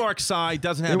 Yeah, the New but York side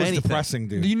doesn't It have was anything. depressing,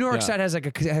 dude. the New York Yeah. side has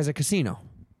has a casino,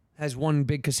 has one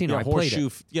big casino. Yeah, I played Horseshoe,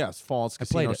 it. yes, Falls played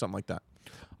Casino or it. something like that.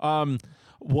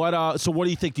 So what do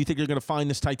you think? Do you think you're going to find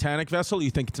this Titanic vessel? Or you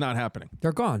think it's not happening?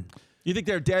 They're gone. You think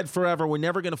they're dead forever? We're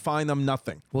never going to find them?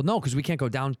 Nothing. Well, no, because we can't go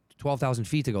down 12,000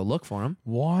 feet to go look for them.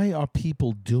 Why are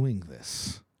people doing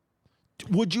this?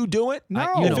 Would you do it?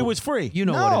 No. If it was free. You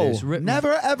know no, what it is.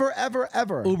 never, ever, ever,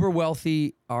 ever. Uber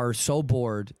wealthy are so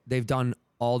bored. They've done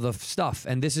all the stuff,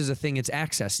 and this is a thing. It's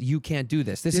access. You can't do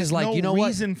this. This There's is like no you know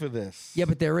reason for this. Yeah,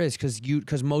 but there is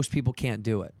because most people can't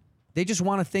do it. They just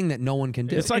want a thing that no one can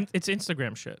do. It's like- it's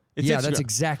Instagram shit. It's yeah, Instagram. that's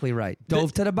exactly right.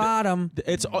 Dove to the bottom.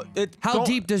 How don't-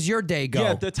 deep does your day go?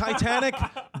 Yeah, the Titanic,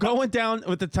 going down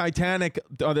with the Titanic,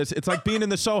 it's like being in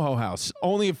the Soho House.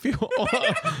 Only a few.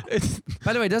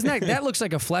 By the way, doesn't that looks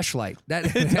like a fleshlight?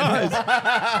 That it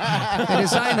does. They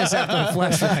designed this after a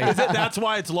fleshlight. That's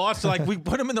why it's lost. Like, we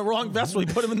put him in the wrong vessel. We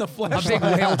put him in the flesh. A big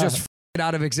whale just f***ed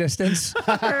out of existence.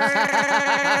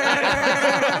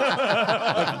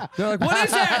 They're like, what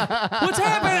is that? What's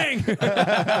happening?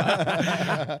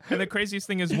 And the craziest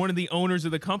thing is one of the owners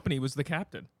of the company was the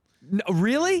captain. No,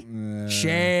 really?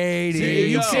 Shady. See,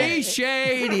 You yo. see,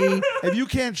 shady. If you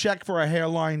can't check for a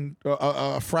hairline,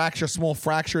 a fracture, small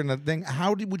fracture in the thing,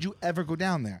 would you ever go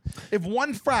down there? If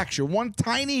one fracture, one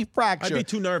tiny fracture, I'd be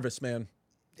too nervous, man.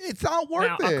 it's not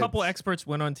worth Now, it. a couple experts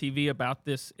went on TV about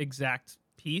this exact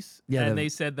piece, Yeah, and they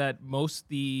said that most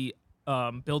the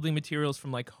building materials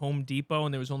from like Home Depot,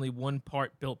 and there was only one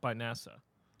part built by NASA.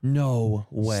 No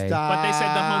way. Stop. But they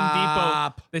said the Home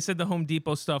Depot. They said the Home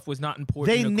Depot stuff was not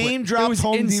important. They equipment. name It dropped was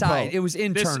Home inside. Depot. It was This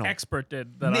internal. expert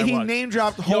did that. I He watched. name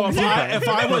dropped Yo, Home Depot.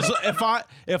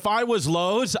 if I was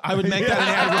Lowe's, I would make that an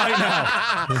ad right now.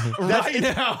 Right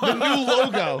now. The new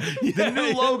logo. The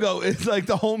new logo is like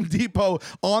the Home Depot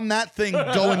on that thing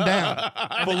going down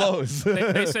for Lowe's.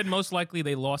 They said most likely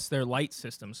they lost their light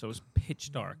system, so it was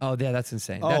pitch dark. Oh, yeah, that's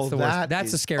insane. That's the worst.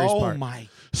 That's the scariest part. Oh my.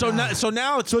 So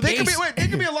now it's So they could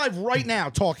be alive right now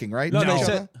talking, right? No, To they each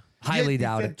said- other? Highly He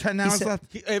doubt said it. 10 He hours said-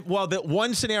 left. Well, the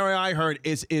one scenario I heard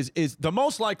is the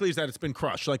most likely is that it's been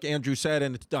crushed, like Andrew said,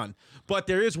 and it's done. But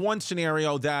there is one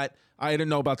scenario that I didn't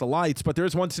know about the lights, but there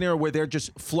is one scenario where they're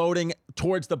just floating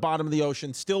towards the bottom of the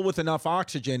ocean, still with enough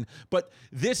oxygen. But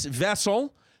this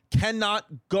vessel cannot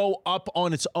go up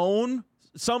on its own.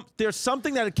 There's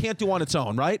something that it can't do on its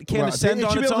own, right? It can't Right. ascend It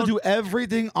on should be its able own. to do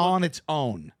everything on its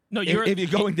own. No, if you're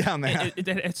going down there.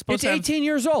 It's supposed It's to have, 18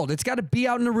 years old. It's got to be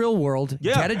out in the real world,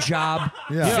 Yeah. get a job,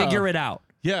 Yeah. figure it out.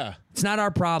 Yeah. It's not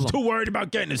our problem. Too worried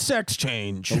about getting a sex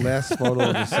change. The last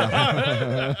photo of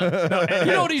the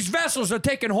You know these vessels are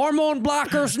taking hormone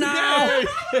blockers now.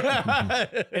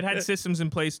 it had systems in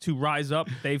place to rise up.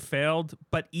 They failed,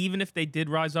 but even if they did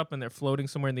rise up and they're floating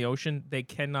somewhere in the ocean, they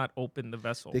cannot open the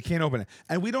vessel. They can't open it.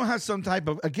 And we don't have some type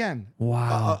of, again,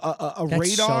 Wow. a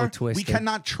That's so radar. We twisted.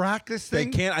 cannot track this They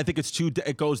thing. can't. I think it's too.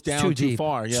 It goes down Too deep.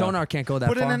 far. Yeah. Sonar can't go that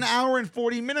But far. in an hour and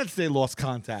 40 minutes, they lost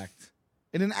contact.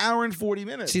 In an hour and 40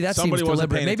 minutes. See, that Somebody seems wasn't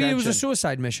deliberate. paying Maybe it was a attention.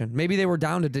 suicide mission. Maybe they were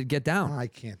down to get down. I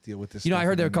can't deal with this. You know, I stuff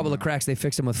heard there were a couple of anymore. cracks. They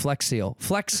fixed them with Flex Seal.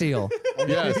 Flex Seal.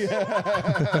 Yes.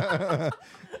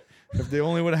 If they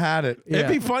only would have had it. Yeah.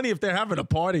 It'd be funny if they're having a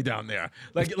party down there,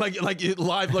 like you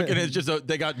live looking. It's just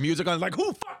they got music on, like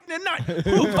who fucking tonight?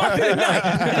 Who fucking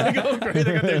tonight? They go crazy.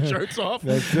 They got their shirts off.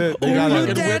 That's it. Ooh, They got you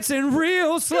it. dancing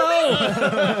real slow.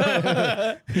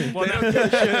 Well, now,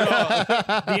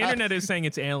 the internet is saying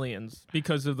it's aliens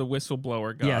because of the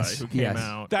whistleblower guy Yes, who came yes.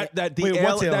 out. That the Wait,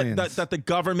 what's aliens? that the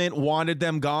government wanted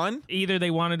them gone. Either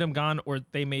they wanted them gone or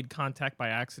they made contact by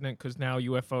accident because now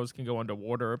UFOs can go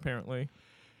underwater, apparently.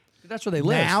 That's where they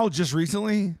live. Now, just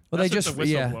recently? Well, they That's just what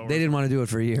the yeah, whistleblower- they didn't want to do it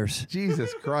for years.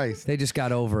 Jesus Christ. They just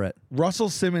got over it. Russell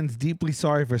Simmons, deeply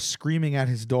sorry for screaming at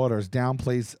his daughters,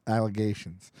 downplays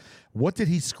allegations. What did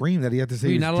he scream that he had to say? Are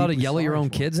he you was not allowed to deeply yell at your sorry own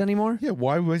for? kids anymore? Yeah,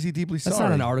 why was he deeply That's sorry?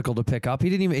 not an article to pick up. He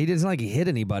doesn't like he hit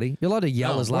anybody. You're allowed to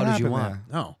yell as What loud as you happened want.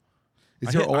 there? No. Is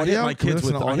I there hit, I audio? hit my Can we kids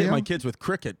listen with to I hit audio? my kids with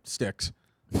cricket sticks.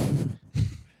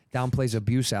 Downplays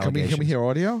abuse Can allegations. we hear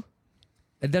audio?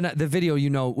 And then the video, you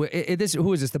know,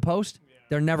 who is this? The Post?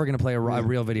 They're never going to play a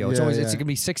real video. It's Yeah, always yeah. it's going to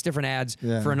be 6 different ads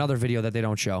Yeah. for another video that they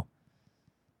don't show.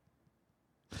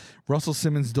 Russell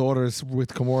Simmons' daughters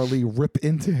with Kamora Lee rip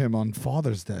into him on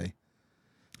Father's Day.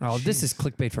 Oh, this is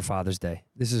clickbait for Father's Day.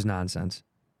 This is nonsense.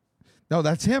 No,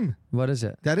 that's him. What is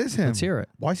it? That is him. Let's hear it.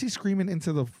 Why is he screaming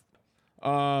into the...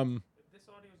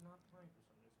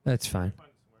 That's fine.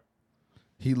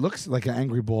 He looks like an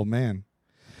angry bald man.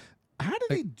 How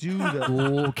did he do that?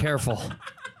 Oh, careful.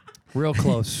 Real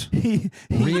close.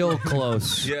 Real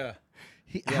close. Yeah.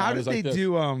 How it did was they like this.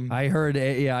 do... I heard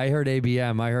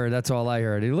ABM. That's all I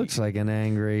heard. He looks like an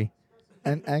angry.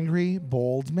 An angry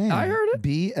bald man. I heard it.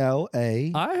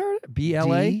 B-L-A. I heard it.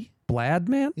 BLA? D? Blad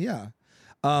man? Yeah.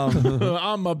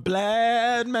 I'm a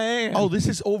blad man. Oh, this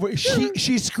is over.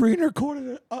 She screen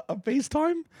recorded a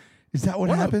FaceTime? Is that what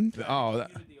happened? Oh,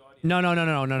 No.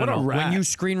 a When rat. you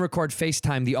screen record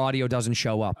FaceTime, the audio doesn't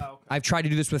show up. okay. I've tried to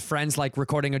do this with friends, like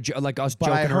recording like us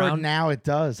But I joking heard around. now it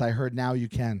does. I heard now you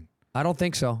can. I don't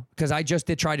think so because I just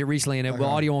tried it recently and the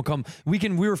audio won't come. We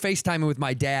were FaceTiming with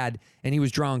my dad and he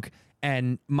was drunk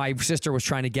and my sister was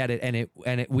trying to get it and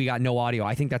we got no audio.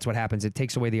 I think that's what happens. It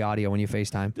takes away the audio when you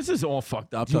FaceTime. this is all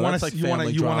fucked up. You So want that's like to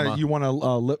family drama.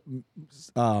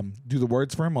 do the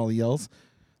words for him while he yells?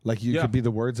 Like you Yeah. could be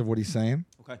the words of what he's saying?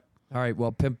 Okay. All right,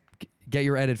 well, Pimp, get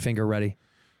your edit finger ready.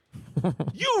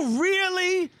 You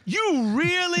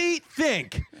really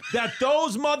think that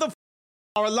those motherfuckers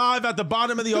are alive at the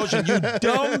bottom of the ocean, you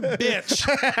dumb bitch.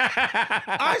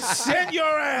 I sent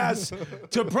your ass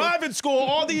to private school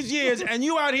all these years, and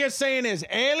you out here saying there's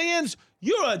aliens?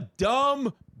 You're a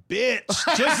dumb bitch.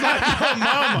 Just like your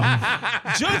mama.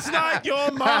 Just like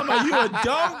your mama. You a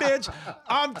dumb bitch.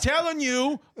 I'm telling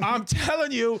you.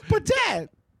 But Dad,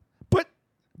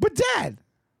 But Dad,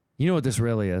 You know what this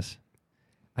really is?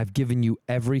 I've given you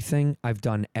everything. I've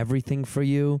done everything for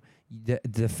you.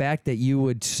 The fact that you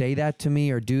would say that to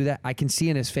me or do that, I can see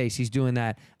in his face. He's doing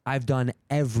that. I've done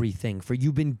everything for you.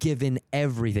 You've been given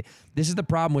everything. This is the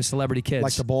problem with celebrity kids.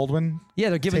 like the Baldwin. Yeah,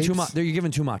 they're giving too tapes? much. They're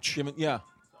giving too much. Yeah.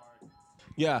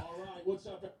 Yeah.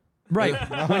 Right.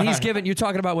 When he's giving, you're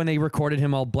talking about when they recorded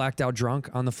him all blacked out drunk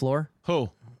on the floor? Who?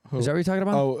 Is that what you're talking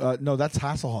about? Oh no, that's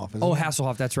Hasselhoff. Isn't Oh, it?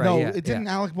 Hasselhoff, that's right. No, yeah, it didn't.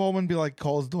 Alec Baldwin be like,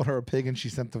 call his daughter a pig, and she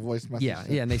sent the voice message. Yeah,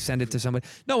 and they send it to somebody.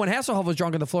 No, when Hasselhoff was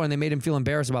drunk on the floor and they made him feel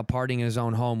embarrassed about partying in his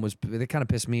own home, they kind of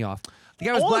pissed me off. The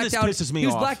guy was All of blacked this out. pisses me He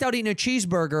was off. blacked out eating a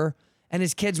cheeseburger, and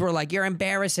his kids were like, "You're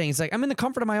embarrassing." It's like, I'm in the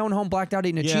comfort of my own home, blacked out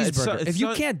eating a Yeah, it's cheeseburger. so- it's if you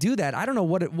so- can't do that, I don't know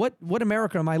what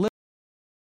America am I living?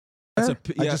 That's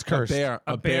I just cursed.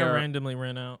 A bear randomly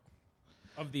ran out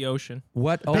of the ocean.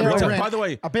 What? Oh, Bear what- ran- by the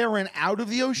way, a bear ran out of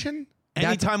the ocean.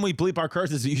 anytime we bleep our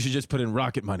curses, you should just put in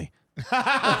rocket money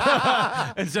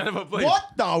instead of a bleep. What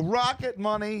the rocket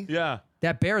money? Yeah.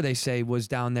 that bear they say was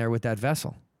down there with that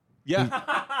vessel. Yeah.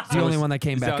 It's the only one that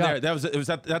came He's back down up.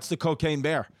 there. That's the cocaine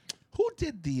bear. Who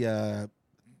did the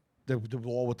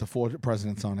wall with the 4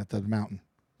 presidents on it, the mountain?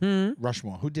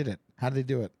 Rushmore. Who did it? How did they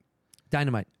do it?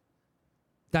 Dynamite,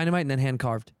 and then hand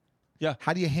carved.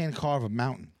 How do you hand carve a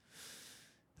mountain?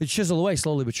 It chiseled away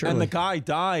slowly but surely. And the guy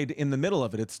died in the middle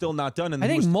of it. It's still not done. And I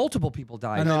he think was- multiple people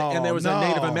died. and there was a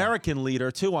Native no. American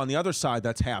leader too on the other side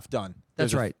that's half done.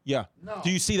 That's right. Yeah. Do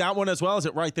you see that one as well? Is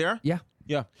it right there? Yeah.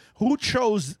 Yeah. Who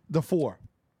chose the 4?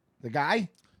 The guy?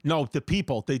 No, the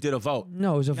people. They did a vote.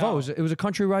 No, it was a vote. It was a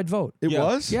countrywide vote. It Yeah.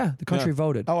 was? Yeah, the country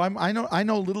voted. Oh, I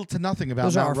know little to nothing about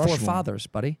Those are Mount our Rushmore. forefathers,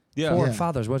 buddy. Yeah. Four Yeah.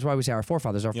 fathers. That's why we say our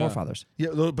forefathers. Our Yeah. forefathers. Yeah,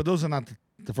 but those are not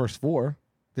the first 4.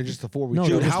 They're just the 4 we No, chose.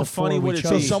 Dude, they're just how the four funny we would it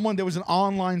So be? someone there was an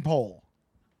online poll.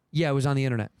 Yeah, it was on the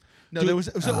internet. No, there was.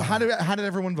 So how did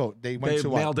everyone vote? They went They to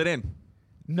what? mailed it in.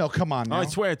 No, come on. Oh, Now. I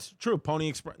swear it's true. Pony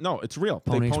Express. No, it's real.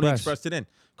 Pony Pony Express. Expressed it in.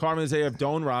 Carmen Isaiah of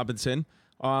Doane Robinson,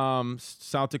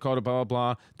 South Dakota, blah,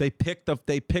 blah, blah. They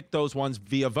picked those ones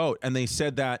via vote. And they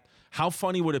said that, how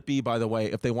funny would it be, by the way,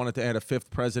 if they wanted to add a 5th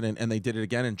president and they did it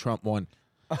again and Trump won?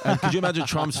 And could you imagine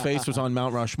Trump's face was on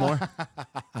Mount Rushmore?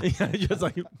 Yeah, just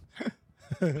like,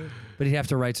 But he'd have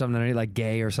to write something underneath, like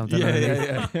gay or something.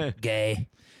 underneath. Gay.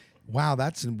 Wow,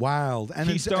 that's wild. And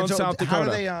Keystone, so South How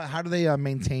Dakota. do they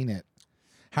maintain it?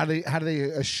 How do they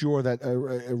assure that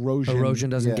erosion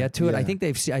Doesn't get to it. yeah. I think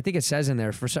I think it says in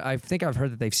there. I think I've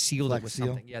heard that they've sealed Flex it with seal?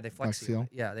 something. Yeah, they flex Flex seal. seal? It.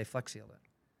 Yeah, they flex sealed it.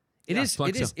 Yeah, It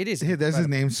flex seal. is. Here, there's his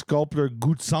name, sculptor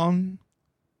Gutson.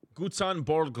 Gutzon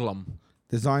Borglum.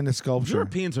 Designed the sculpture.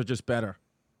 Europeans are just better.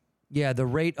 Yeah, the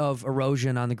rate of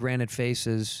erosion on the granite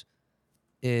faces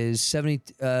is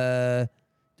 70. The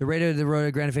rate of the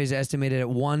granite face is estimated at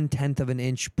 1/10 of an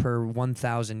inch per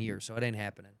 1,000 years. So it ain't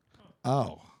happening.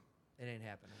 Oh, It ain't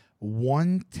happening.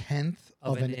 1/10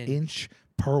 of an inch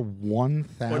per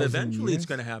 1,000. But eventually years? it's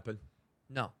going to happen.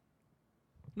 No,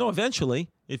 No, eventually,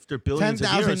 if they're billions of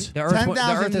 10,000 years. the Earth,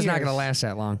 10,000 is not going to years. last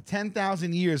that long.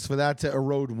 10,000 years for that to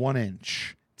erode 1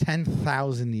 inch.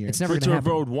 10,000 years. It's never For it going to to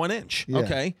happen. erode 1 inch. Yeah.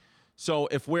 Okay. So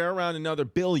if we're around another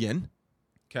billion,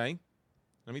 okay,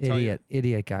 let me tell you.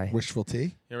 Idiot guy. Wishful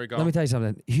tea. Here we go. Let me tell you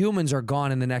something. Humans are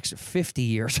gone in the next 50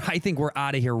 years. I think we're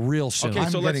out of here real soon. Okay,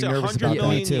 I'm so let's say getting nervous 100 about that.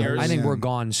 million Me too. years. I think Yeah. we're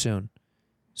gone soon.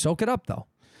 Soak it up, though.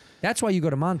 That's why you go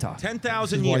to Montauk.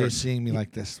 10,000 This is why you're years. seeing me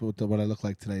like this, what I look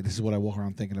like today. This is what I walk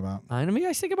around thinking about. I mean,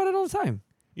 I think about it all the time.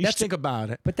 You should think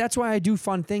about it. But that's why I do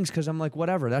fun things, because I'm like,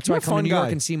 whatever. That's You're why I a come to fun New York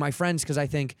guy. and see my friends, because I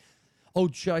think, oh,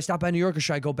 should I stop by New York or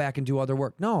should I go back and do other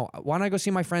work? No, why don't I go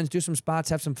see my friends, do some spots,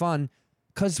 have some fun?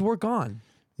 Because we're gone.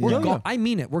 We're Yeah. gone. I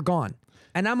mean it. We're gone.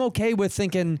 And I'm okay with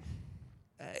thinking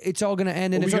it's all going to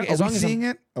end. And Are it's we, okay, are as we long as seeing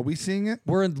it? Are we seeing it?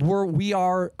 we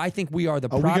are. I think we are the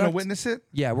Are we product. going to witness it?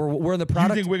 Yeah, we're the You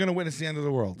product. think we're going to witness the end of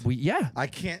the world? Yeah, I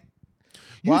can't.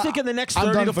 You Well, think in the next I'm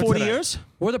 30 done to for 40 today. years?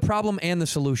 we're the problem and the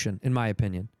solution, in my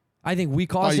opinion. I think we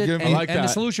caused you it, giving and, me- I like and the that.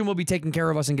 solution will be taking care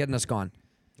of us and getting us gone.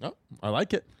 Oh, I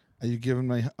like it. Are you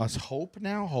giving us hope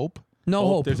now? Hope? No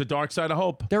hope. There's a dark side of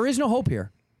hope. There is no hope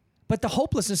here. But the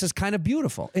hopelessness is kind of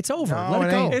beautiful. It's over. No, Let it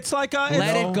it go. ain't. It's like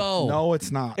Let it go. No,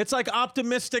 it's not. It's like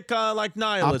optimistic, like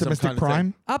nihilism. Optimistic kind of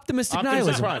prime? Optimistic Thing.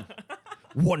 Optimistic nihilism. prime.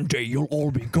 One day you'll all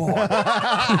be gone.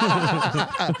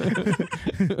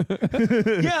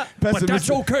 Yeah, but that's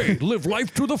okay. Live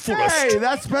life to the fullest. Hey,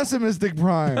 that's pessimistic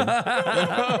prime.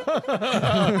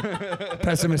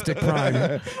 Pessimistic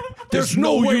prime. There's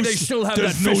no way they still have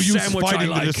that fish sandwich I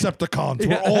like. Decepticons.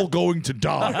 We're all going to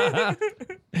die.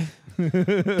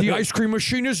 The ice cream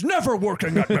machine is never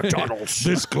working at McDonald's.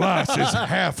 This glass is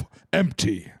half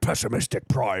empty. Pessimistic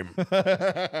prime.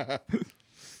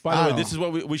 By the way, this is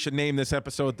what we should name this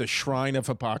episode: "The Shrine of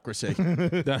Hypocrisy."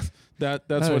 That's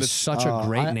what is it's. such a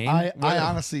great name. I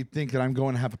honestly think that I'm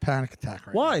going to have a panic attack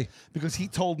right Why? now. Because he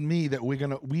told me that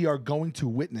we are going to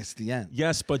witness the end.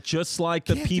 Yes, but just like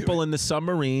the Can't do people it. in the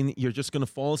submarine, you're just gonna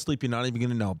fall asleep. You're not even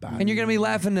gonna know about it. And you're gonna be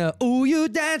laughing to "Ooh, you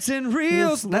dancing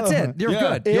real." That's it. You're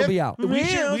Yeah. good. You'll be out. We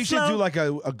should Real do like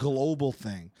a global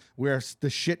thing where the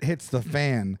shit hits the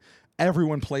fan.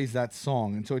 Everyone plays that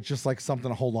song, and so it's just like something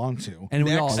to hold on to. And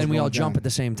we all Going jump down. at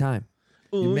the same time.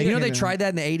 You're You know they making tried that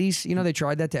in the 80s? You know they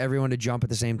tried that to everyone to jump at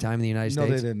the same time in the United No,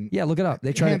 States? they didn't. Yeah, look it up.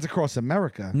 They tried Hands Across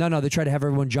America. No, they tried to have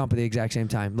everyone jump at the exact same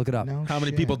time. Look it up. No How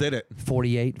many shit. people did it?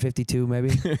 48, 52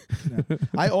 maybe.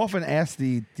 I often ask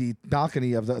the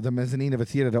balcony of the mezzanine of a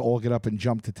theater to all get up and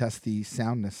jump to test the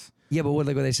soundness. Yeah, but what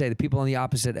they say? The people on the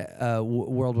opposite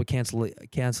world would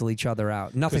cancel each other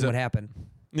out. Nothing would happen.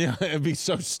 Yeah, it'd be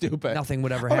so stupid. Nothing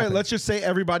would ever All happen. right, let's just say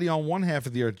everybody on one half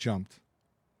of the earth jumped.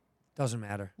 Doesn't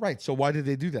matter. Right, so why did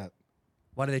they do that?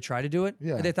 Why did they try to do it?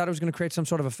 Yeah. They thought it was going to create some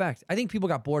sort of effect. I think people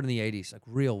got bored in the 80s, like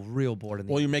real bored in the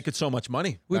 80s. Well, you're making so much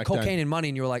money. We had back then. cocaine and money,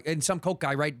 and you were like, and some coke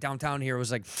guy right downtown here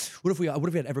was like, what if we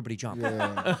had everybody jump?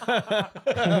 Yeah.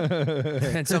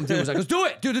 And some dude was like, let's do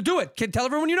it, dude, do it. Tell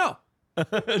everyone you know.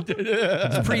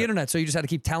 It's pre-internet, so you just had to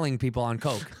keep telling people on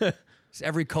coke. So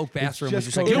every coke bathroom was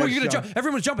just just like, coke you know, that's you're gonna jump.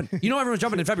 Everyone's jumping. You know, everyone's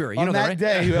jumping in February. You On know that right?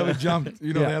 day, whoever jumped,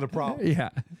 you know Yeah. they had a problem. Yeah.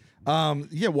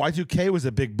 Yeah, Y2K was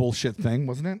a big bullshit thing,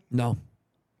 wasn't it? No.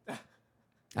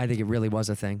 I think it really was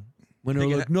a thing. When they're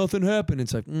like, nothing happened,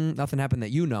 it's like, nothing happened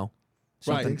that you know.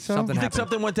 Right. think so? Something You think happened.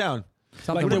 something went down?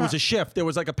 Something Like there went- was a shift. There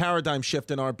was like a paradigm shift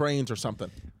in our brains or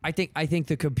something. I think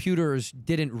the computers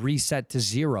didn't reset to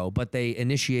zero, but they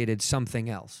initiated something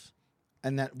else.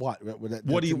 And that what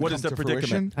What is the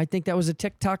predicament? I think that was a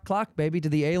tick-tock clock, baby, to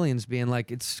the aliens being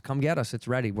like, "It's come get us. It's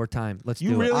ready. We're time. Let's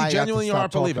You do really it." I genuinely got to are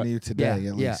stop talking believer. to you today. Yeah, at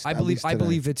yeah. least, I at believe least I today.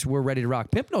 believe it's we're ready to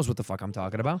rock. Pimp knows what the fuck I'm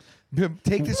talking about.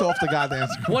 Take this off the goddamn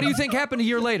screen. What do you think happened a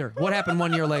year later? What happened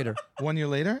 1 year later? 1 year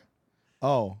later?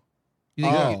 Oh, You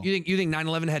think Oh. you think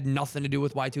 9/11 had nothing to do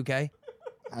with Y2K?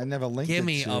 I never linked it Give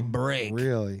me to. a break.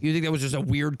 Really? You think that was just a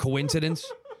weird coincidence?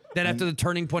 That after the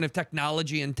turning point of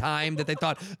technology and time, that they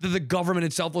thought that the government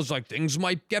itself was like, things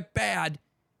might get bad,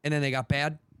 and then they got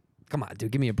bad? Come on,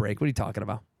 dude, give me a break. What are you talking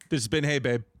about? This has been Hey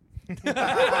Babe.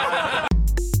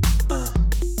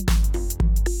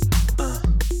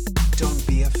 Don't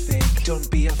be a fake, don't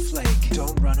be a flake,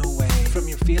 don't